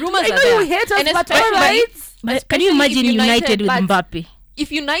there. The rumors I are know there. you hate us, And but especially- alright. But can you Especially imagine if United with but Mbappe? If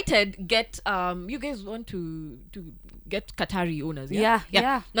United get you guys want to get Qatari owners, Yeah.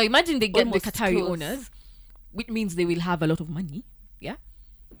 Now imagine they get Almost the Qatari close. owners, which means they will have a lot of money. Yeah.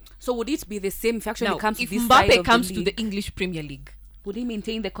 So would it be the same if actually Now, comes to if this side Mbappe of comes the to league? the English Premier League, Would he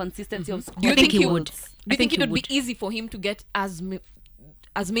maintain the consistency of do you I think think he he would. Do I you think think it he would be easy for him to get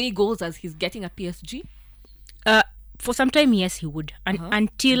as many goals as he's getting at PSG? For some time, yes, he would,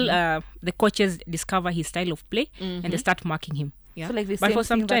 until the coaches discover his style of play and they start marking him. Yeah. So like the But same for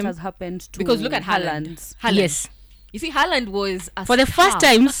some thing time- that has happened to Because look at Haaland. Yes, You see, Haaland was a for the first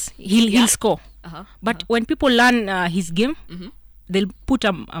star. times he'll score, Uh-huh. but when people learn his game, they'll put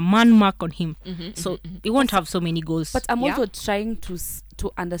a man mark on him, so he won't have so many goals. But I'm Yeah. also trying to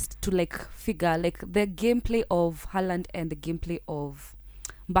to like figure like the gameplay of Haaland and the gameplay of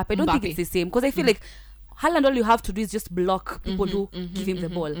Mbappe. I don't think Mbappe. it's the same because I feel like Haaland, all you have to do is just block people who give him the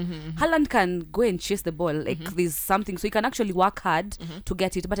ball. Haaland can go and chase the ball like there's something, so he can actually work hard to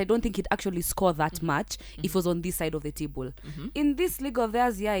get it. But I don't think he'd actually score that much if it was on this side of the table. In this league of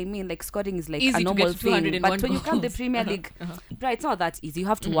theirs, yeah, I mean, like scoring is like Easy a to normal get 201 thing. But when you come the goals. Premier League, right, it's not that easy. You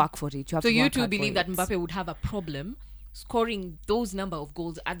have to work for it. You have So to you work two hard believe for that it. Mbappe would have a problem scoring those number of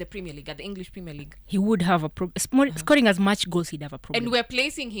goals at the Premier League, at the English Premier League? he would have a problem scoring as much goals. He'd have a problem. And we're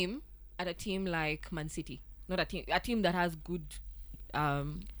placing him at a team like Man City, not a team that has good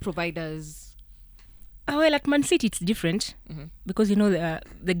providers. Well, at Man City it's different because you know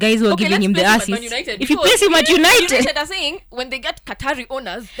the guys who are Okay, giving let's him the place him at Man assists. United, If you because place him at United, are saying when they get Qatari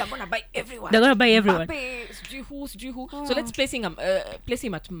owners, they're gonna buy everyone. they're gonna buy everyone. Mbappe, sijui who. So let's place him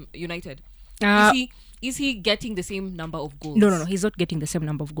at United. Uh, Is he getting the same number of goals? No, he's not getting the same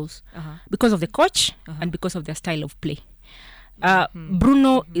number of goals because of the coach and because of their style of play.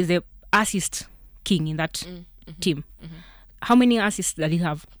 Bruno is the assist king in that team. How many assists does he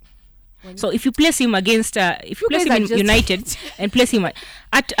have? So if you place him against, if you place guys him are in just- United and place him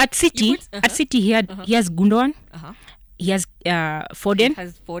at City, at City he has Gundogan, he has Foden,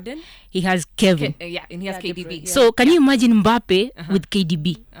 Has Foden? he has Kevin. And he has Yeah, De KDB. Bruyne, yeah. So can you imagine Mbappe with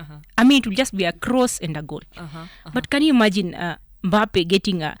KDB? I mean, it will just be a cross and a goal. But can you imagine Mbappe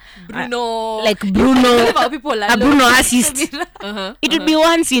getting a Bruno. like Bruno, How people are a Bruno low. assist? It would be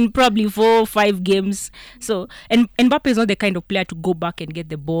once in probably 4 or 5 games. So and Mbappe is not the kind of player to go back and get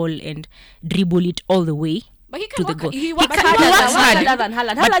the ball and dribble it all the way But he to can the work. goal. He works can- harder. he works hard. Harder than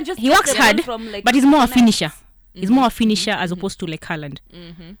Haaland. But Haaland just he gets works the ball hard, from, like, but he's more a nice. finisher. He's more a finisher as opposed to like Haaland.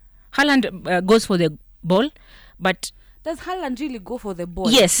 Haaland goes for the ball, but Does Haaland really go for the ball?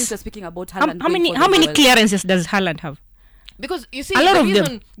 Yes. Since we're speaking about how, Haaland, how going many for how the many ball. clearances does Haaland have? Because you see, A lot the of them.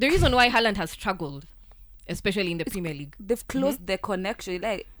 reason, the reason why Haaland has struggled, especially in the Premier League. They've closed the connection.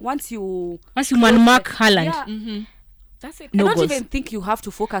 Like once you man mark Haaland, yeah. That's it. no I don't goals. even think you have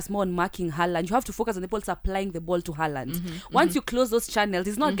to focus more on marking Haaland. You have to focus on the ball supplying the ball to Haaland. Once you close those channels,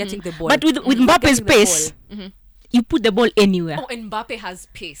 he's not getting the ball. But with He's not Mbappe's getting the pace, ball. you put the ball anywhere. Oh, and Mbappe has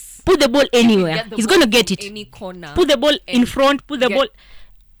pace. Put the ball anywhere. Get the He's ball going to get from it. Any corner. Put the ball in and front. Put the get- ball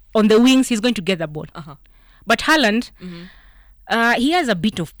on the wings. He's going to get the ball. But Haaland, he has a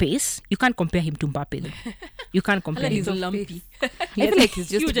bit of pace. You can't compare him to Mbappe, though. You can't compare Haaland him. is of lumpy. I feel like he's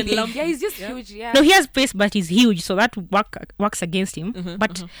just Huge and big. lumpy. Yeah, he's just huge. Yeah. No, he has pace, but he's huge, so that works against him.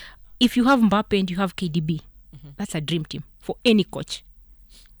 But if you have Mbappe and you have KDB, that's a dream team for any coach.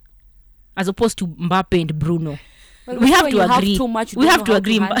 As opposed to Mbappe and Bruno. Well, we have when to you agree. too much, you We don't have know to how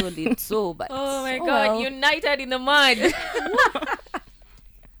agree. handle it. So, but Oh my oh god, well. United in the mud.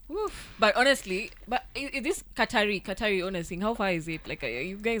 Oof. But honestly, this Qatari owners thing, how far is it? Like, are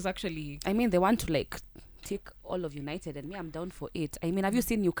you guys actually? I mean, they want to like take all of United, and me, I'm down for it. I mean, have you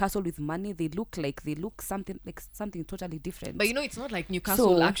seen Newcastle with money? They look something totally different. But you know, it's not like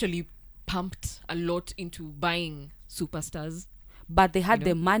Newcastle So- actually pumped a lot into buying superstars. But they had You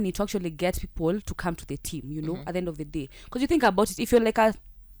know? the money to actually get people to come to the team, you know, at the end of the day. Because you think about it, if you're like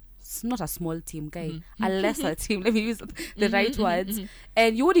not a small team, guy, a lesser team, let me use the right words,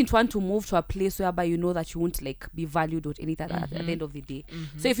 and you wouldn't want to move to a place whereby you know that you won't like be valued or anything at the end of the day.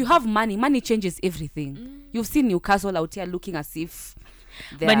 So if you have money changes everything. You've seen Newcastle out here looking as if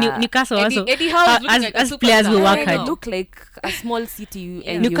But Newcastle also, Eddie Howe is looking like a as players who superstar. work I they know. hard. look like a small city.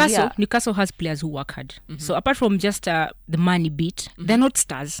 And Newcastle has players who work hard. So apart from just the money bit, they're not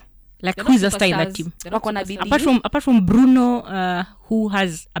stars. Like They're who is not the star in that superstars. team? They're not Wakona superstars. Apart from Bruno, who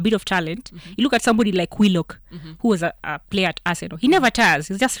has a bit of talent, you look at somebody like Willock, who was a player at Arsenal. He never tires.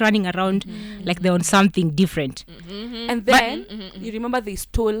 He's just running around like they're on something different. And then you remember they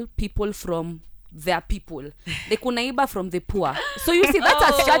stole people from their people. They kunaiba from the poor. So you see, that's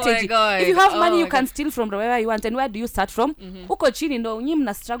Oh a strategy. my God. If you have Oh money, my you can God. steal from wherever you want. And where do you start from? Huko chini ndo nyi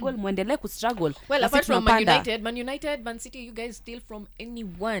mna struggle, muendelee kustruggle. Well, Na apart sisi from Man tunapanda. United, Man City, you guys steal from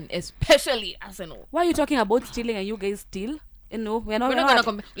anyone, especially Arsenal. Why are you talking about stealing and you guys steal? You know, we're not We're not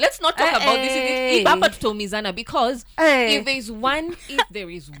gonna let's not talk about Hey. this. Hapa tutomizana because Hey. if there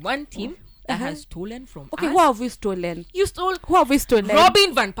is one team that has stolen from Okay, us. who have we stolen? You stole Who have we stolen?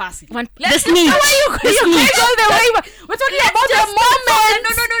 Robin Van Persie. The Let's- snitch. You guys all the way back. We're talking about the moment.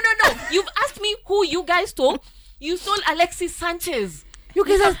 No. You've asked me who you guys stole. You stole Alexis Sanchez. You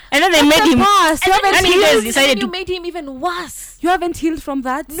guys are, And then they that's made the him. past. You And then haven't you guys healed. decided you to. made him even worse. You haven't healed from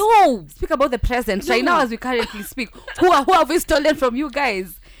that. No. Speak about the present right now as we currently speak. Who have we stolen from you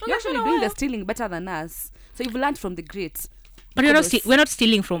guys? You're actually doing the stealing better than us. So you've learned from the greats. But we're not. Because- We're not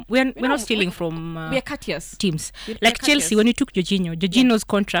stealing from. We're No, not stealing from We are courteous. teams. We're Like courteous. Chelsea, when you took Jorginho's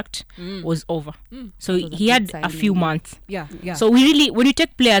contract was over, so That was a he had good a few signing. months. Yeah. So we really, when you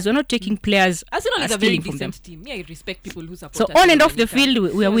take players, we're not taking players. Arsenal is a very stealing from them. decent team. Yeah, I respect people who support So Arsenal on and off the anytime.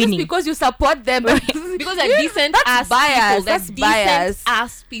 field, we are Just winning. because you support them. Because they're decent That's ass bias. people. They're That's decent bias.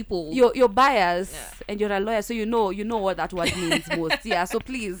 ass people. You're biased and you're a lawyer, so you know what that word means most. Yeah, so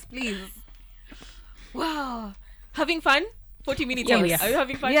please. Wow. Having fun? 40 minutes. Yeah, in. we are. Are you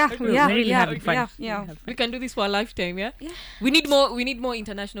having fun? Yeah, Okay. We're really having fun. Yeah. We can do this for a lifetime, yeah? We need more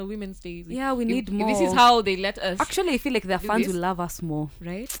International Women's Days. Yeah, we If- need if more. This is how they let us, Actually, I feel like their Do fans this. will love us more.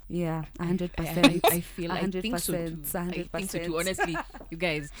 right? Yeah, 100%. I feel I think so too. 100%, I think so too. 100%. Honestly, you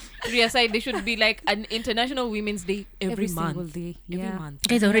guys, to aside, there should be like an International Women's Day every month. single day. Every Yeah. month.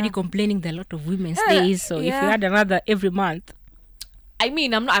 Guys are already Yeah. complaining there are a lot of women's Yeah, days. So if yeah. you had another every month, I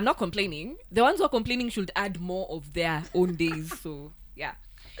mean, I'm not complaining. The ones who are complaining should add more of their own days. So yeah.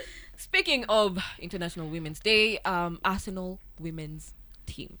 Speaking of International Women's Day, Arsenal women's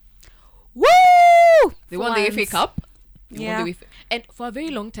team. Woo! They won the FA Cup. They Yeah. won the FA. And for a very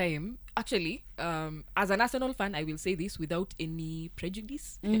long time, actually, as an Arsenal fan, I will say this without any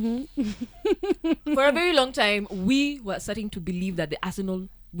prejudice. For a very long time, we were starting to believe that the Arsenal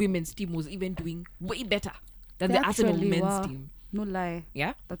women's team was even doing way better than They the Arsenal actually men's were. team. No lie.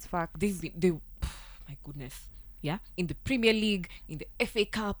 Yeah? That's fact. My goodness. Yeah? In the Premier League, in the FA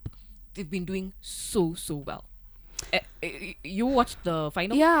Cup, they've been doing so well. You watched the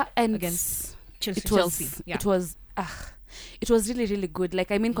final? Yeah, and Against Chelsea. Chelsea, yeah. It was really, really good.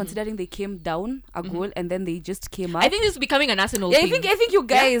 Like, I mean, considering they came down a goal and then they just came up. I think this is becoming an Arsenal yeah, thing. I think you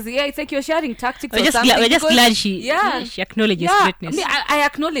guys, it's like you're sharing tactics. we're or just something glad, because- she yeah. she acknowledges Yeah, greatness. I, mean, I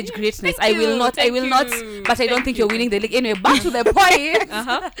acknowledge greatness. Thank I will you, not, thank you, but I don't thank think you're you. winning the league. Anyway, back to the point.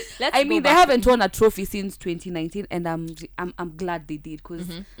 Let's I go mean, they back. haven't won a trophy since 2019, and I'm glad they did because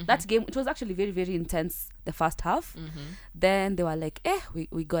that game, it was actually very, very intense. The first half, then they were like,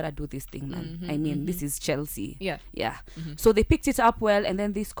 we gotta do this thing, man. I mean, this is Chelsea. Yeah. So they picked it up well, and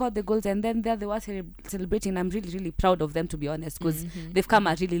then they scored the goals, and then there they were celebrating. I'm really, really proud of them, to be honest, because they've come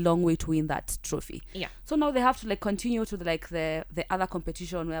a really long way to win that trophy. Yeah. So now they have to like continue to the other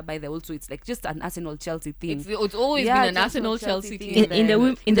competition whereby they also, it's like just an Arsenal Chelsea thing. It's always Yeah, been an just Arsenal no Chelsea Chelsea team.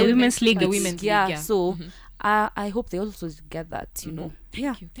 thing. in the women's league, the it's- women's yeah, league, yeah. so I hope they also get that, you know.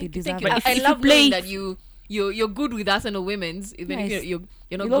 Yeah, they deserve Thank you. it. But I if you love play- knowing that you're good with Arsenal women's, even Nice. if you're not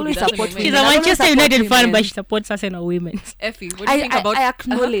You'll good always with Arsenal support she's women's. a women. I don't Manchester support United fan, women. but she supports Arsenal women. Effie, what do you think about? I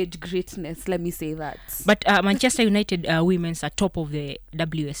acknowledge greatness. Let me say that. But Manchester United women's are top of the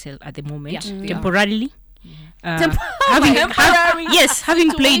WSL at the moment, Yeah, they are. temporarily. Temporary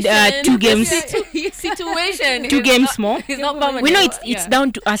Having played two games, situation. two is games not- more. It's not permanent. We know it's Yeah.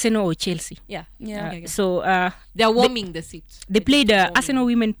 down to Arsenal or Chelsea. Yeah. Yeah. So They're warming the seats. they played Arsenal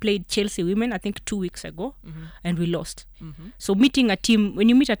women played Chelsea women I think 2 weeks ago, and we lost. So meeting a team, when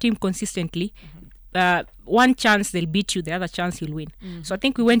you meet a team consistently, one chance they'll beat you, the other chance you'll win. So I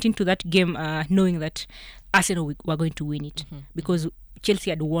think we went into that game knowing that Arsenal were going to win it because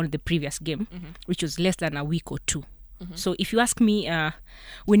Chelsea had won the previous game, which was less than a week or two. So if you ask me,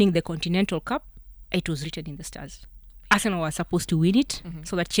 winning the Continental Cup, it was written in the stars. Arsenal was supposed to win it,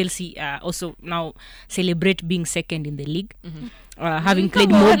 so that Chelsea also now celebrate being second in the league, having played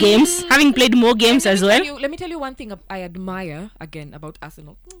more games, as well. Let me tell you one thing I admire again about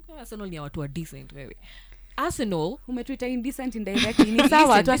Arsenal. Arsenal ni watu wa decent wewe. Arsenal. Umetuita indecent indirectly. Ni sawa,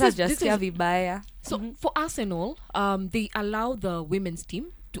 Listen, tu hata this sijasikia is- vibaya. So for Arsenal, they allow the women's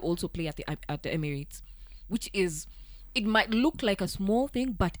team to also play at the Emirates, which is, it might look like a small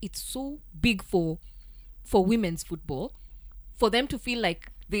thing, but it's so big for women's football, for them to feel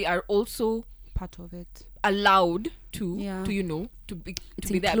like they are also Part of it. allowed to Yeah. to be It's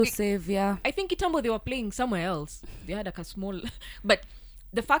to be there. inclusive, yeah. I think Itambo, they were playing somewhere else. They had like a small, but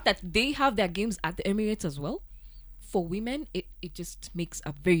the fact that they have their games at the Emirates as well, for women, it just makes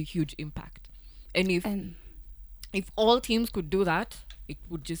a very huge impact. And if all teams could do that, it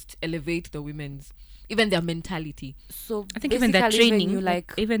would just elevate the women's, even their mentality. So I think even their basically when training, you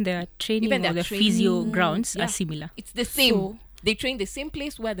like even their training Even or their the training, physio grounds yeah. are similar. It's the same. So- They train the same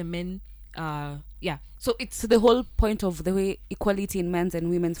place where the men Yeah, so it's So the whole point of the way equality in men's and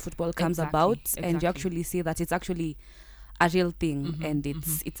women's football comes Exactly, about, and exactly. you actually see that it's actually a real thing, and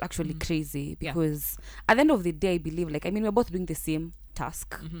it's actually crazy, Yeah. because at the end of the day, I believe, like, I mean, we're both doing the same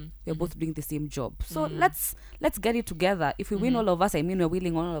task, we're both doing the same job, so let's get it together. If we win all of us, I mean, we're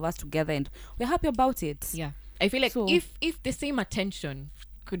willing all of us together, and we're happy about it. yeah. I feel like So- if the same attention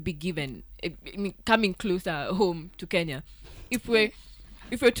could be given, I mean, coming closer home to Kenya, if we're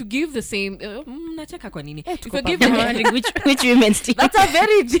to give the same, nacheka kwa nini? If tuko we give I'm the wondering which women's team. That's a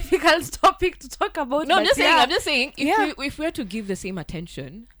very difficult topic to talk about. no, I'm but just saying. yeah. I'm just saying. Yeah. If we're to give the same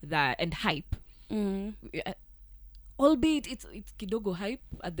attention and hype, Mm. albeit it's kidogo hype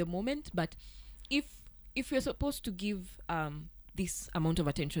at the moment, but if we're supposed to give this amount of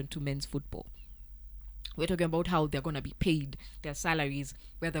attention to men's football, we're talking about how they're gonna be paid, their salaries,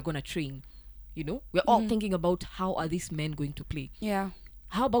 where they're gonna train. You know, we're all thinking about how are these men going to play. Yeah,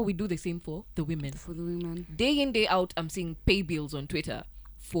 How about we do the same for the women? for the women. Day in, day out, I'm seeing pay bills on Twitter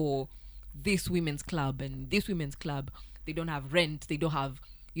for this women's club and this women's club. They don't have rent. They don't have,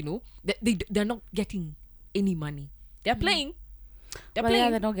 you know, they're not getting any money. They're playing. They're But yeah,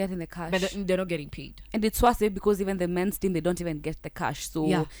 playing. they're not getting the cash. But they're not getting paid. And it's worse because even the men's team, they don't even get the cash. So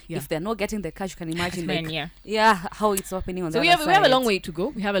Yeah. if they're not getting the cash, you can imagine like, Men, yeah. yeah, how it's happening on So the we other have a side. long way to go.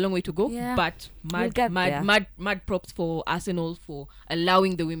 We have a long way to go. Yeah. But We'll get there. mad props for Arsenal for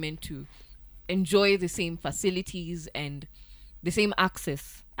allowing the women to enjoy the same facilities and the same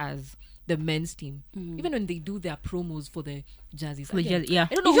access as the men's team. Even when they do their promos for the jerseys. For the Again, jersey, yeah.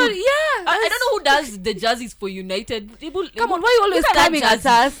 I don't know. Usually- Who, yeah, I don't know who does the jerseys for United. Come on, why are you always Look at that coming at jersey.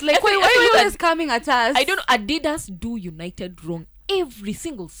 us? Like, I feel- why I are feel you that- always coming at us? I don't know. Adidas do United wrong every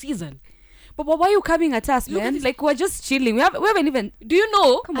single season. But why are you coming at us, Look at man? this- Like, we're just chilling. We haven't even. Do you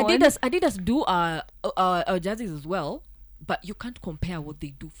know Come on. Adidas do our jerseys as well, but you can't compare what they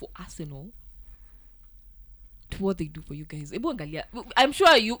do for Arsenal to what they do for you guys. Ebu angalia. I'm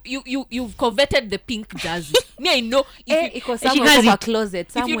sure you've coveted the pink jersey. Me, I know. If you, Iko she somewhere has over it. closet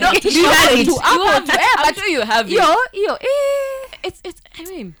if you somewhere. don't, She has it. You have it. I'm sure you have it. Yo, It's. I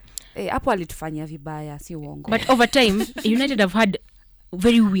mean, hapo alitufanyia vibaya, si uongo. But over time, United have had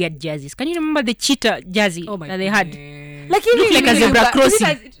very weird jerseys. Can you remember the cheetah jersey oh my that they had? like look like a zebra crossing.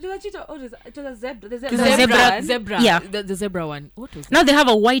 It was a cheetah. Oh, it was a zebra. The was a zebra. zebra. Yeah. The zebra one. What was Now they have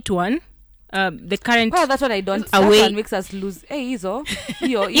a white one. The current Well, that's what I don't. Away. That one makes us lose. Hey, hizo.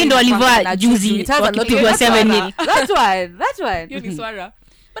 Hiyo ndo walivaa juzi It has a lot of wakipigwa 7-0. That one. you Swara?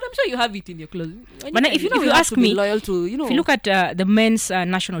 But I'm sure you have it in your closet. But if you You have ask to be me, loyal to, if you look at the men's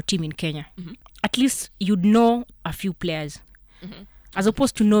national team in Kenya, at least you'd know a few players, as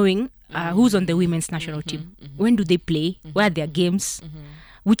opposed to knowing who's on the women's national team. When do they play? Where are their games?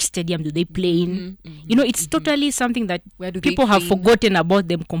 Which stadium do they play in? You know, it's totally something that Where do they people have train? forgotten about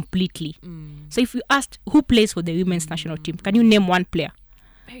them completely. So if you asked who plays for the women's national team, can you name one player?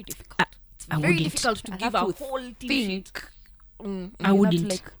 Very difficult. It's I very wouldn't. difficult to I'll give have a to whole team sheet. I You have to, wouldn't.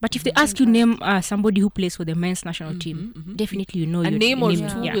 like, But if they ask you name somebody who plays for the men's national team, definitely you know A your name or name.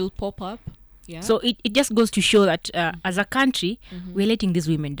 two Yeah. will pop up. Yeah. So it just goes to show that as a country, we're letting these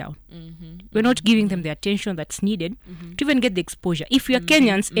women down. We're not giving them the attention that's needed to even get the exposure. If we are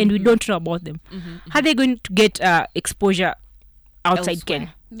Kenyans and we don't know about them, how are they going to get exposure outside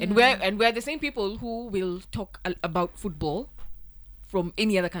Elsewhere. Kenya? And we're the same people who will talk about football from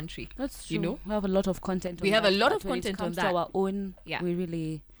any other country. That's true. You know? We have a lot of content. We on have that, a lot but of when content it comes on to that. our own. Yeah. We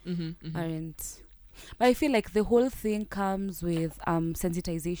really aren't. But I feel like the whole thing comes with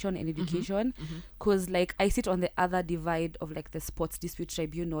sensitization and education, because like I sit on the other divide of like the sports dispute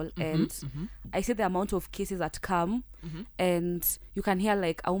tribunal, and I see the amount of cases that come, and you can hear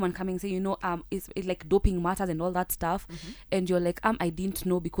like a woman coming saying, you know, it's like doping matters and all that stuff, and you're like, I didn't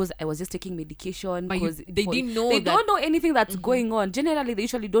know because I was just taking medication. But Because they didn't know they that- don't know anything that's going on. Generally, they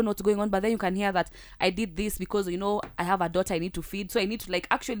usually don't know what's going on, but then you can hear that I did this because, you know, I have a daughter I need to feed, so I need to like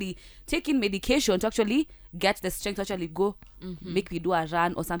actually take in medication to actually get the strength to actually go make me do a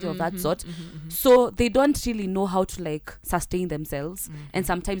run or something of that sort. So they don't really know how to like sustain themselves, and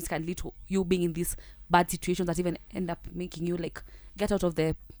sometimes it can lead to you being in these bad situations that even end up making you like get out of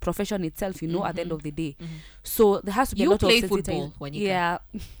the profession itself, you know, at the end of the day. So there has to be You a lot play of football, Wanyika. yeah.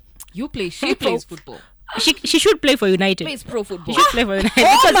 She plays football. She should play for United. Plays pro football. She should play for United.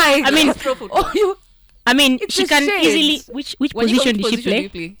 Oh Because, my I mean, God. pro football. Oh, you I mean, It's she a can shade. easily. Which Wanyika, position which did she do you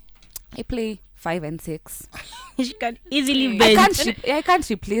play? I play 5 and 6. She can easily I bench. I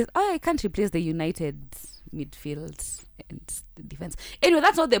can't replace the United midfield and the defense. Anyway,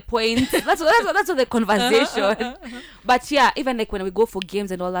 that's not the point. that's not the conversation. But yeah, even like when we go for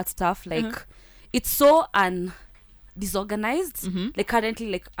games and all that stuff, like it's so disorganized. Like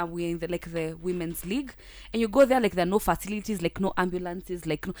currently, like we're in the women's league, and you go there, like there are no facilities, like no ambulances,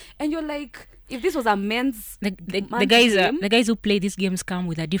 like no, and you're like, if this was a men's the man's guys game, the guys who play these games come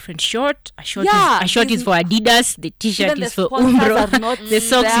with a different short. A short Yeah, is for Adidas, the t-shirt even the is for sponsors Umbro, are not the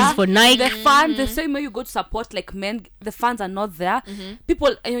socks there. is for Nike. The fans, the same way you go to support like men, the fans are not there.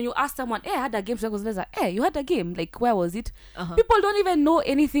 People, and when you ask someone, hey, I had a game, so I was like, hey, you had a game, like where was it? People don't even know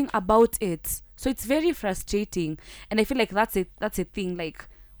anything about it, so it's very frustrating. And I feel like that's a thing. Like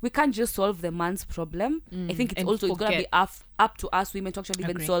we can't just solve the man's problem. I think it's And also it's gonna be forget. up to us women to actually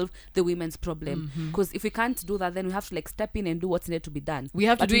even Agree. solve the women's problem. Because if we can't do that, then we have to like step in and do what's needed to be done. We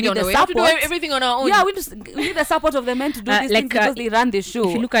have to But do it need on the our own. We have to do support. everything on our own. Yeah, we need the support of the men to do these things because they run the show.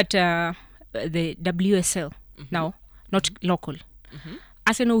 If you look at the WSL now, not local,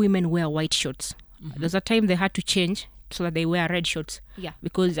 Arsenal women wear white shorts. There's a time they had to change so that they wear red shorts. Yeah.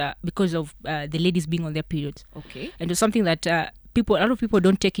 Because of the ladies being on their periods, Okay. and it's something that a lot of people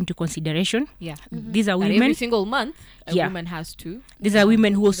don't take into consideration. Yeah. These are And women. every single month, a Yeah. woman has to. These are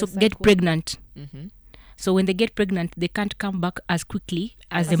women who also get cycle. pregnant. Mm-hmm. So when they get pregnant, they can't come back as quickly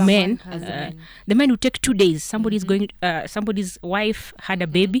as the someone men. has The men will take 2 days. Somebody's going. Somebody's wife had a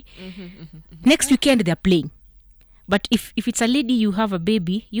baby. Next weekend they're playing. But if it's a lady, you have a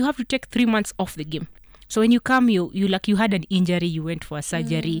baby, you have to take 3 months off the game. So when you come, you had an injury, you went for a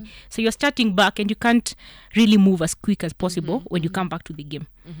surgery. So you're starting back, and you can't really move as quick as possible when you come back to the game.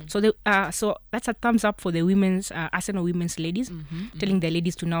 So so that's a thumbs up for the women's Arsenal women's ladies, telling the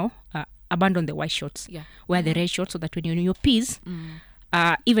ladies to now abandon the white shorts, Yeah. wear the red shorts, so that when you're in your P's,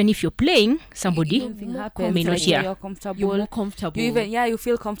 even if you're playing, somebody Anything more happens, may not like, hear. you're comfortable. You're more comfortable. You even you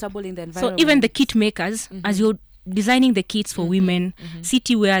feel comfortable in the So environment. even the kit makers, as you're designing the kits for women,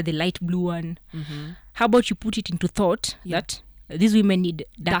 City wear the light blue one. How about you put it into thought that these women need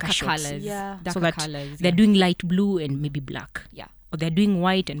darker shorts? colors. Yeah. Darker So that colors. they're doing light blue and maybe black. Yeah. Or they're doing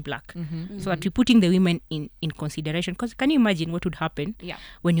white and black. So that you're putting the women in consideration. Because can you imagine what would happen Yeah.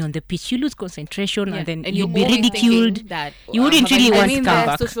 when you're on the pitch? You lose concentration, Yeah. and then And you'll you're be always ridiculed. thinking that, You wouldn't have I really done I want mean, to come the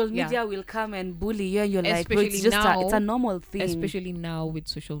back. social Yeah. media will come and bully you, and you're like, bro, it's Especially just now- it's a normal thing. especially now with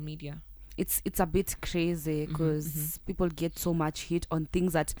social media. It's a bit crazy because people get so much hate on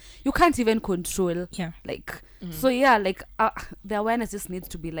things that you can't even control. Yeah. Like so, yeah. Like the awareness just needs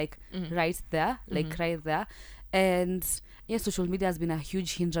to be like right there, like right there, and yeah, social media has been a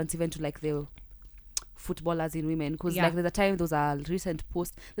huge hindrance even to like the footballers in women because Yeah. like there's a time there was a recent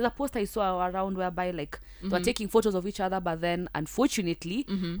post. There's a post I saw around whereby like they were taking photos of each other, but then unfortunately,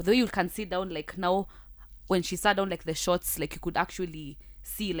 the way you can sit down, like now when she sat down, like the shots, like you could actually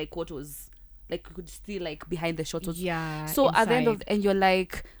see like what was like you could see like behind the shots. Yeah. So at the end of inside. and you're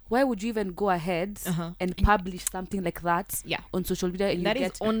like, why would you even go ahead and publish something like that Yeah. on social media? And That you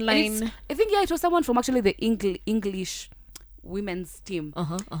is get and online. I think it was someone from actually the English women's team,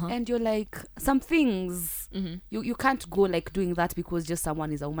 and you're like, some things you can't go like doing that because just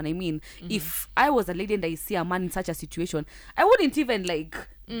someone is a woman. I mean, if I was a lady and I see a man in such a situation, I wouldn't even like.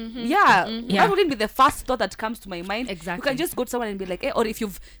 Yeah. That wouldn't be the first thought that comes to my mind. Exactly. You can just go to someone and be like, or if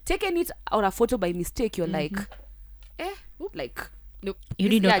you've taken it or a photo by mistake, you're like, like, Nope. You,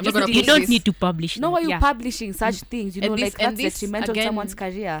 This- need not, yeah, just gonna you post don't this. need to publish no, them. why are you Yeah. publishing such things? You And know, this- like and that's this detrimental to again- someone's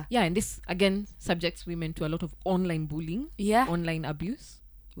career. Yeah, and this again subjects women to a lot of online bullying, Yeah, online abuse.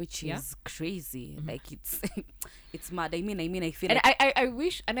 which Yeah. is crazy. Like it's it's mad. I mean, I feel And like I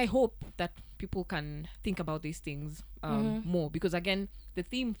wish and I hope that people can think about these things more, because again, the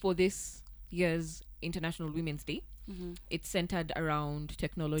theme for this year's International Women's Day, it's centered around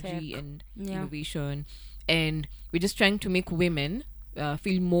technology Tech. and Yeah. innovation, and we're just trying to make women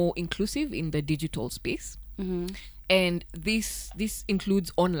feel more inclusive in the digital space. And this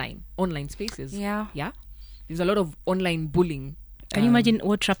includes online spaces. Yeah. There's a lot of online bullying. Can you imagine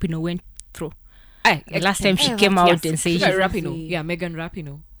what Rapinoe went through? The The last time she came out and said Rapinoe. Yeah, Megan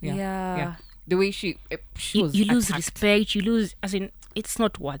Rapinoe. Yeah. The way she was you lose attacked. respect, you lose, as in, it's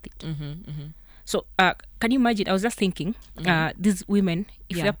not worth it. So can you imagine, I was just thinking, these women,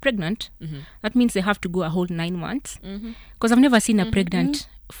 if Yeah. they're pregnant, that means they have to go a whole 9 months, because I've never seen a pregnant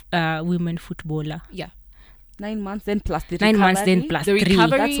women footballer. Yeah. 9 months, then plus the 9 months, then recovery. plus The 3.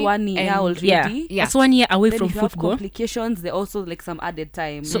 recovery That's 1 year and- already. Yeah. That's 1 year away Then from if you have football. complications, they also like some added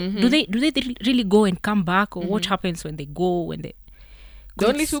time. So do they really go and come back, or what happens when they go, when they? The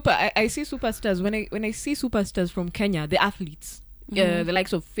only I see superstars when I see superstars from Kenya, the athletes, the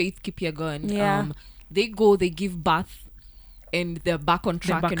likes of Faith Kipyegon, Yeah. they go, they give birth, and they're back on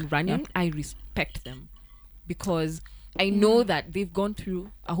track back, and running. I respect them because I know that they've gone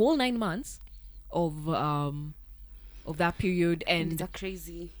through a whole 9 months of of that period, And and it's a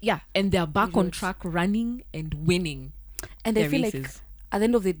crazy. and they're back on Period. track, running and winning. And I their feel like races. at the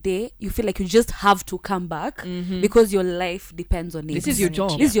end of the day, you feel like you just have to come back because your life depends on it. This is your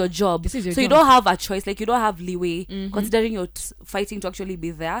job. This is your job. This is your so you job. don't have a choice. Like you don't have leeway considering you're fighting to actually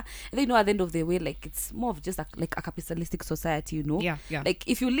be there. And then at the end of the way, like it's more of just like a capitalistic society, Yeah. Like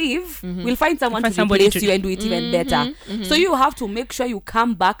if you leave, we'll find someone Find to somebody replace to- you and do it even better. So you have to make sure you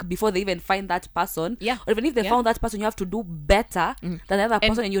come back before they even find that person. Yeah. Or even if they Yeah. found that person, you have to do better than the other And-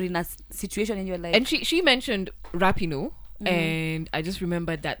 person, and you're in a situation and you're like, And she mentioned Rapinoe, and I just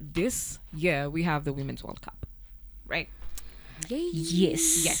remembered that this year we have the Women's World Cup, right? yay.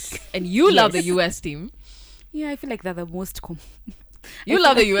 Yes. And you love the Yes. US team. Yeah, I feel like they're the most. You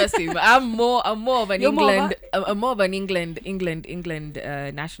love the US team. I'm more of an You're more of England. I'm more of an England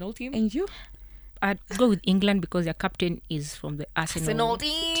national team. And you? I'd go with England because their captain is from the Arsenal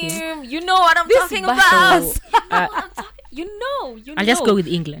team. You know what I'm This talking battles. about. You know. I'll just go with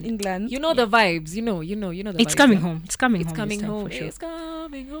England. England. You know the vibes. You know the It's vibes, coming yeah. home. It's coming It's home. coming this time home. for sure. It's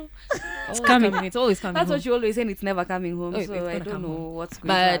coming home. It's coming. It's always coming That's home. what you always say, and it's never coming home. Oh, it's so gonna I don't come know home. what's going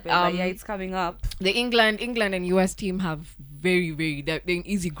But, to happen. But yeah, um, it's coming up. The England and US team have very they're in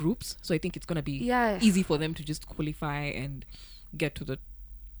easy groups, so I think it's gonna be Yeah. easy for them to just qualify and get to the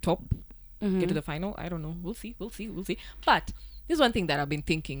top, get to the final. I don't know. We'll see. But there's one thing that I've been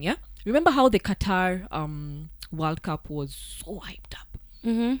thinking. Yeah, remember how the Qatar World Cup was so hyped up?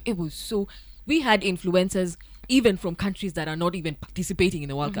 It was so. We had influencers even from countries that are not even participating in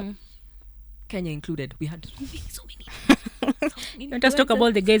the World Cup, Kenya included. We had so many. Let us talk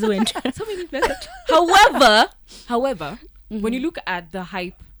about the guys who went. So many influencers. However, when you look at the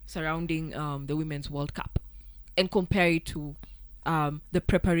hype surrounding the Women's World Cup and compare it to the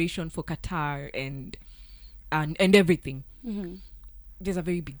preparation for Qatar and everything, there's a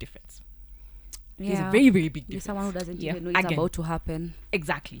very big difference. There's a very big You're difference. someone who doesn't Yeah. even know it's Again. about to happen.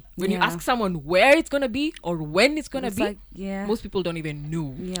 Exactly. When you Yeah. ask someone where it's gonna be or when it's gonna It's be, like, yeah. most people don't even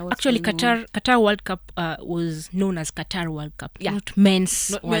know. Yeah, what's Actually, going on. Qatar World Cup was known as Qatar World Cup, Yeah. not Men's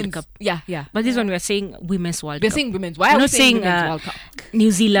Not World men's- Cup. Yeah. But this one we are saying Women's World We're Cup. saying women's. Why are We're we not saying saying, women's World Cup?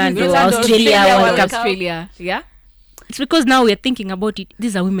 New Zealand New or Zealand or Australia Australia World World Cup. Cup. Australia. Yeah. It's because now we are thinking about it. This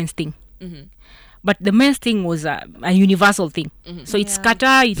is a women's thing. But the men's thing was a universal thing. So it's Yeah.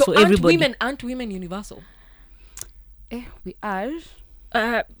 Qatar, it's So for everybody. aren't women universal? We are.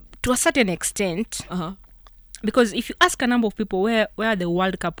 To a certain extent, Uh-huh. because if you ask a number of people where the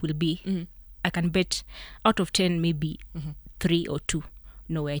World Cup will be, I can bet out of 10, maybe 3 or 2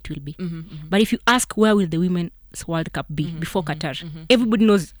 know where it will be. But if you ask where will the Women's World Cup be before Qatar, everybody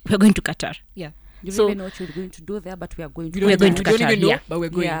knows we're going to Qatar. Yeah. You So- don't even know what you're going to do there, but we are going to. We are going to we don't Qatar, even know, yeah. but we're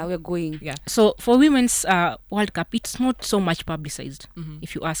going. Yeah, we're going. Yeah. So for Women's World Cup, it's not so much publicized,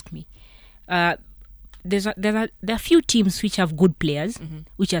 if you ask me. There are few teams which have good players,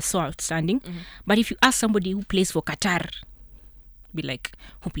 which are so outstanding. But if you ask somebody who plays for Qatar, be like,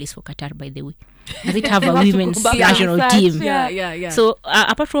 who plays for Qatar, by the way? Does it have a women's back to national that. team? Yeah. So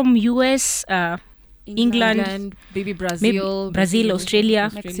apart from US, England, maybe maybe Brazil, Brazil, Australia,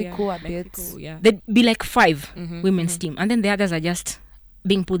 Mexico a bit. Mexico, yeah. there'd be like 5 women's team. And then the others are just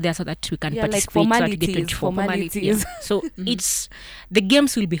being put there so that we can Yeah, like participate, so that we get formalities. 24. Formalities. So it's the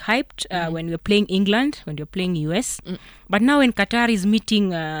games will be hyped when we're playing England, when we're playing US. But now when Qatar is meeting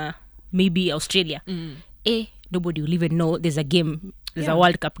maybe Australia, nobody will even know there's a game, there's a Yeah.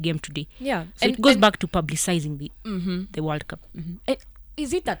 World Cup game today. Yeah. So it goes back to publicizing the World Cup. And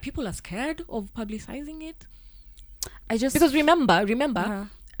is it that people are scared of publicizing it? I just Because remember,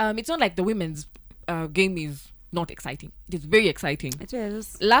 Uh-huh. it's not like the women's game is not exciting. It's very exciting. it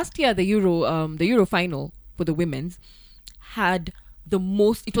is. Last year, the Euro final for the women's had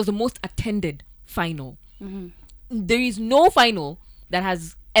it was the most attended final. There is no final that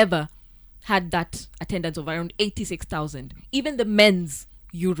has ever had that attendance of around 86,000. Even the men's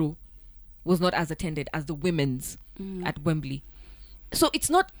Euro was not as attended as the women's at Wembley. So it's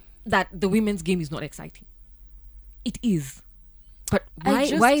not that the women's game is not exciting. It is. But why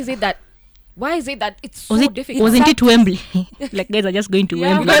is it that it's so difficult? Wasn't it Wembley? Like guys are just going to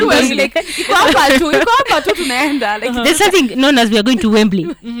Yeah, Wembley. but like, iko hapa tu tunaenda. Like, There's something known as we are going to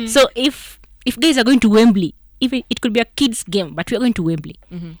Wembley. So if guys are going to Wembley, even it could be a kids game, but we are going to Wembley.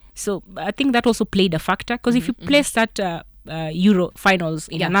 So I think that also played a factor, because if you place that Euro finals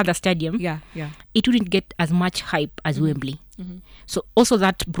in another stadium, Yeah. it wouldn't get as much hype as Wembley. So also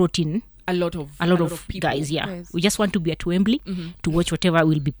that brought in A lot of people. guys. Yeah, Yes. we just want to be at Wembley to watch whatever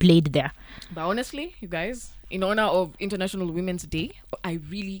will be played there. But honestly, you guys, in honor of International Women's Day,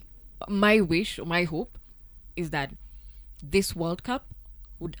 my wish or my hope is that this World Cup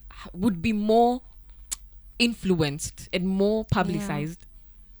would be more influenced and more publicized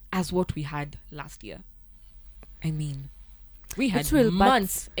as what we had last year. I mean, we had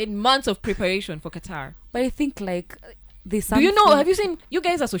months and months of preparation for Qatar. But I think like there's Do you know? Have you seen? You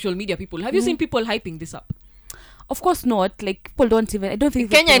guys are social media people. Have you seen people hyping this up? Of course not. Like people don't even. I don't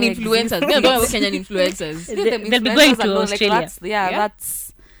think Kenyan influencers. We don't have Kenyan influencers. They'll be going to Australia.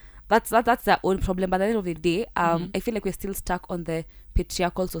 That's their own problem. But at the end of the day, I feel like we're still stuck on the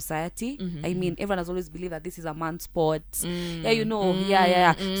patriarchal society. I mean, everyone has always believed that this is a man's sport. So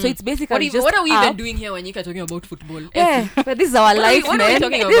it's basically what are we even doing here when you're talking about football? But this is our life, what are we man.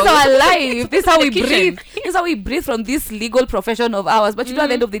 talking This is about? our life. This is how we The breathe. kitchen. This is how we breathe from this legal profession of ours. But you know, at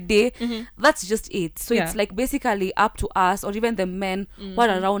the end of the day, that's just it. So it's like basically up to us, or even the men who are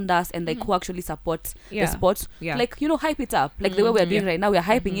around us and like who actually support the sport. Like, you know, hype it up. Like the way we're doing right now, we're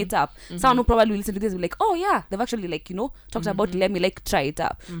hyping it up. Someone who probably will listen to this will be like, oh yeah, they've actually like, you know, talked about, let me like try it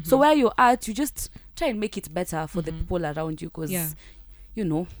up. So where you're at, you just try and make it better for the people around you, because you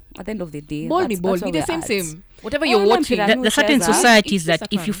know, at the end of the day, Ball that's the where we're same. at. Whatever you're watching. Mpira. There's certain Cheza. societies that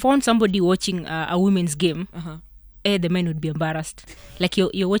It's if you found somebody watching a women's game, the men would be embarrassed. Like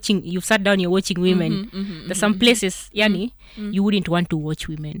you're watching, you've sat down, you're watching women. There's some places, yani, you wouldn't want to watch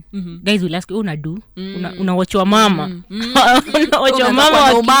women. Guys will ask, una watch your mama. Una watch your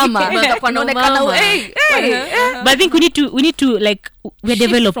mama. But I think we need to like, we're Shift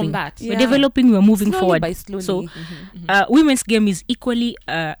developing. from that. We're developing, we're moving Slowly forward. by slowly. So women's game is equally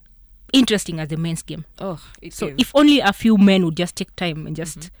interesting as the men's game. Oh, So if only a few men would just take time and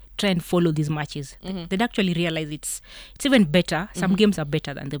just try and follow these matches, they'd actually realize it's even better. Some games are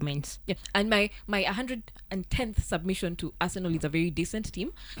better than the men's. Yeah. And my 110th submission to Arsenal is a very decent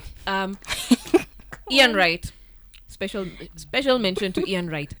team. Ian Wright. Special mention to Ian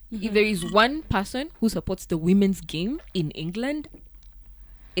Wright. If there is one person who supports the women's game in England,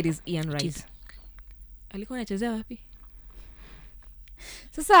 it is Ian Wright. is. Alikuwa anachezea wapi?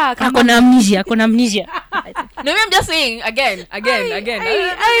 Sasa Akona amnesia. No, I'm just saying again. I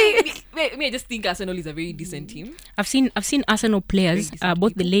just think Arsenal is a very decent team. I've seen Arsenal players, Very decent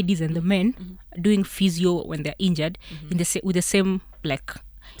both the ladies and the men, doing physio when they're injured with the same like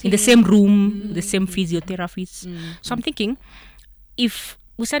in the same room, the same physiotherapists. So I'm thinking, if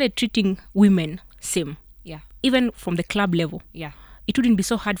we started treating women same, even from the club level, it wouldn't be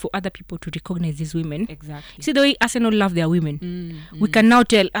so hard for other people to recognize these women. Exactly. See the way Arsenal love their women. We can now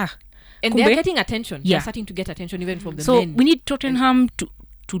tell, and they're getting attention. Yeah. They're starting to get attention even from the so men. we need Tottenham to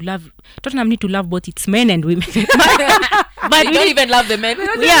love. Tottenham need to love both its men and women. But they we don't need, even love the men.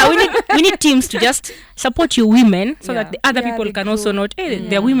 we need teams to just support your women so that the other Yeah, people they can grow. also note, hey,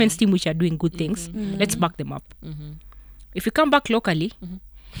 there are women's team which are doing good things. Let's back them up. If you come back locally,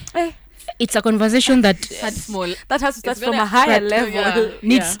 it's a conversation that Start small. that has to start It's from gonna a higher start, level.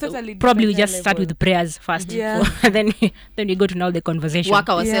 needs Totally probably we different just start level. with prayers first. Yeah. And then we go to now the conversation. Work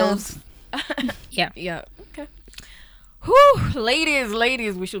ourselves. Yeah. Yeah. Okay. Whew,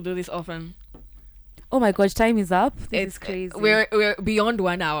 ladies, we should do this often. Oh my god, time is up. This is crazy. We're beyond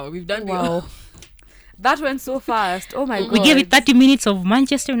 1 hour. We've done wow. That went so fast. Oh my god. We gave it 30 minutes of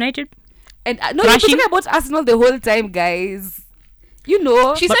Manchester United. And no, you're Thrashing. talking about Arsenal the whole time, guys. You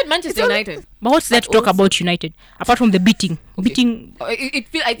know. She said Manchester it's only- United. But what's there to talk also- about United apart from the beating? Beating.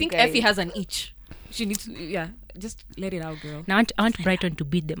 I think Okay. Effie has an itch. She needs to, just let it out, girl. Now I want Brighton to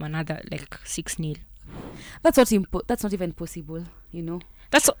beat them another like 6-0. That's not even possible, you know.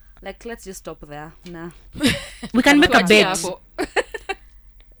 That's Like, let's just stop there. Nah. we can make a bet. For-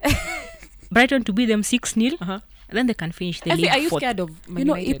 Brighton to beat them 6-0. Uh-huh. And then they can finish the Effie, league are you fourth. scared of Man You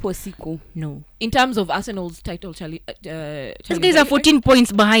know, United? Ipo Siku. No. In terms of Arsenal's title challenge? These guys are 14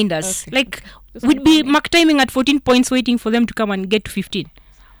 points behind us. Okay. Like, Just we'd be wondering. mark timing at 14 points waiting for them to come and get to 15.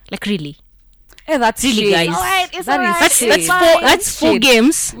 Like, really? Hey, that's Really, shit. guys. That is That's shit. that's four Shit.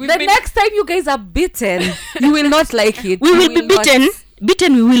 games. We've The been- next time you guys are beaten, you will not like it. We You will be not. beaten.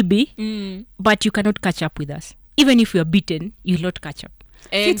 Beaten we will be. Mm. But you cannot catch up with us. Even if we are beaten, you will not catch up.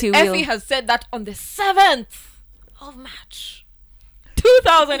 And City Effie will. has said that on the 7th of March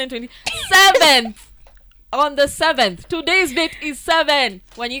 2020. 7th. On the 7th. Today's date is 7.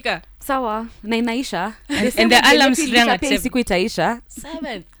 Wanyika. Sawa. Na inaisha. And the alarms rang at 7. Siku itaisha.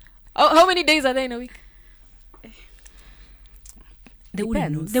 7th. Oh, how many days are there in a week? They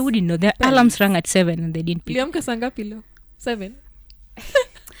wouldn't know. Depends. They wouldn't know. Their alarms rang at 7 and they didn't pick. Liam Kasanga Pilo. 7.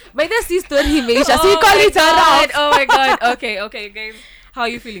 By the sea story imeisha. So you call it a wrap. Oh my god. Okay, guys. How are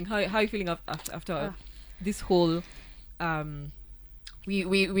you feeling? How are you feeling after this whole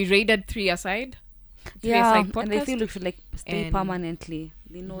we raided 3 aside? 3 Yeah, aside and I podcast? feel we should like stay And- permanently.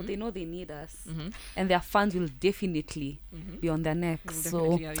 They know they need us, and their fans will definitely be on their necks.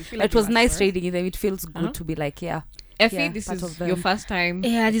 So Definitely, yeah, you feel like it was you nice asked trading with them. It feels good to be like, Effie, Yeah, this part is of them. your first time.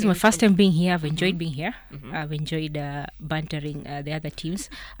 Yeah, this is my first time being here. I've enjoyed being here. Mm-hmm. I've enjoyed bantering the other teams.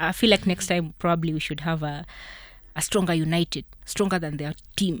 I feel like next time probably we should have a stronger United, stronger than their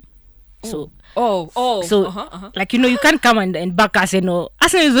team. So like you can't come and back us. Arsenal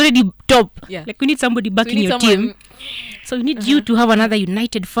is already top. Yeah. Like we need somebody So backing you need your someone- team. So we need you to have another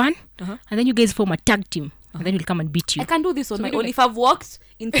United fan, and then you guys form a tag team, and then we'll come and beat you. I can do this on So we my do own. like- If I've walked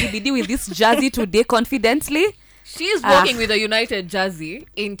in TBD with this jersey today confidently, She's walking with a United jersey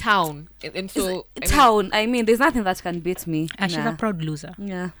in town, and so town. I mean, there's nothing that can beat me. She's Nah. a proud loser.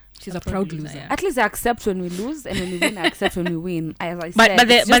 Yeah. she's a proud loser. yeah. At least I accept when we lose, and when we win, I accept when we win. As I But- said, but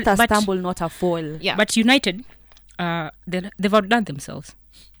the- it's just but- a but- stumble, not a fall. Yeah. But United, they've outdone themselves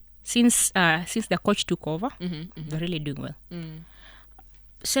since their coach took over. They're really doing well.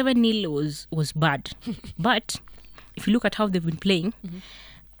 7-0 was bad, but if you look at how they've been playing,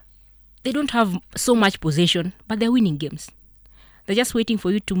 they don't have so much possession, but they're winning games. They're just waiting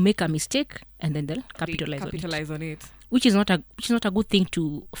for you to make a mistake, and then they'll capitalize on it. Which is not a good thing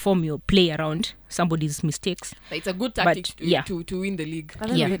to form your play around somebody's mistakes. But it's a good tactic yeah. to win the league. At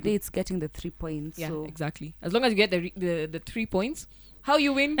the end of the day, it's getting the 3 points. Yeah, So exactly. As long as you get the 3 points, how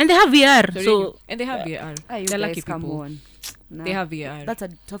you win? And they have VR, Sorry, so and they have VAR. you They're guys, lucky come people. on. Nah. They have VAR. That's a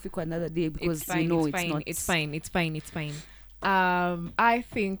topic for another day because It's fine. it's not. It's fine. I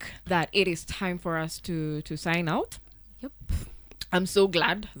think that it is time for us to sign out. Yep. I'm so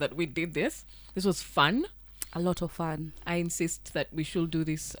glad that we did this. This was fun. A lot of fun. I insist that we should do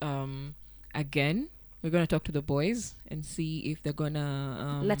this again. We're gonna talk to the boys and see if they're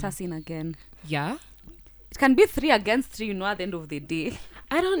gonna Let us in again. Yeah. It can be 3 against 3, at the end of the day.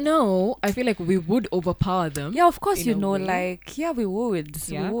 I don't know. I feel like we would overpower them. Yeah, of course, In a way. we would.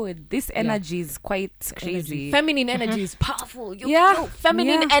 Yeah. We would. This energy is quite crazy. Feminine energy is powerful.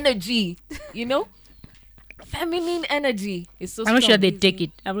 Feminine Yeah. energy. Feminine energy is so I'm not sure strong. they take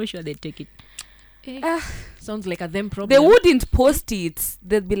it. Sounds like a them problem. They wouldn't post it.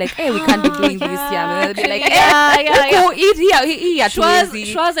 They'd be like, hey, we can't be doing this. Yeah. They'd be like, Yeah. Go eat here.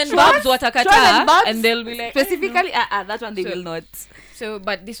 Schwaz and Babs watakata, and they'll be like specifically, that one they So- will not. So,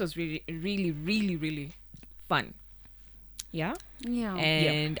 but this was really, really, really, really fun. Yeah, Yeah.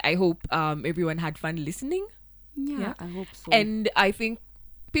 and I hope everyone had fun listening. Yeah, I hope so. And I think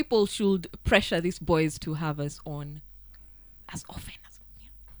people should pressure these boys to have us on as often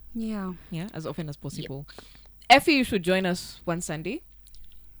as often as possible. Effie, you should join us one Sunday.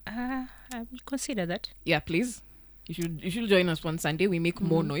 I will consider that. Yeah, please. You should join us one Sunday. We make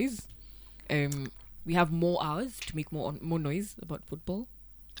more noise. We have more hours to make more noise about football.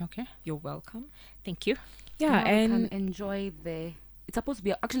 Okay. You're welcome. Thank you. Yeah, we and can enjoy it's supposed to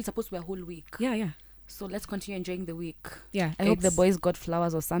be a whole week. yeah. So let's continue enjoying the week. Yeah, I hope the it's- boys got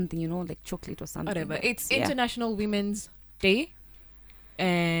flowers or something, like chocolate or something. whatever. It's Yeah. International Women's Day,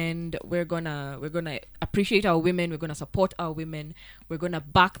 and we're gonna appreciate our women. We're gonna support our women. We're gonna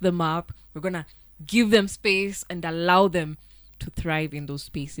back them up. We're gonna give them space and allow them to thrive in those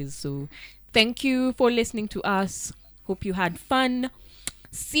spaces. So thank you for listening to us. Hope you had fun.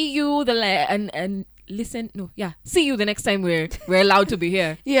 See you see you the next time we're allowed to be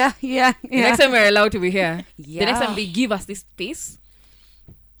here. Yeah. The next time we're allowed to be here. Yeah. The next time they give us this space.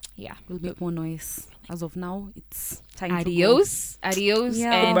 Yeah. We'll make more noise. As of now, it's time Adios,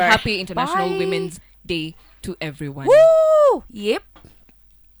 Yeah. and Bye. happy International Bye. Women's Day to everyone. to go. Woo! Yep.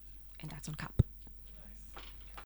 And that's on cap.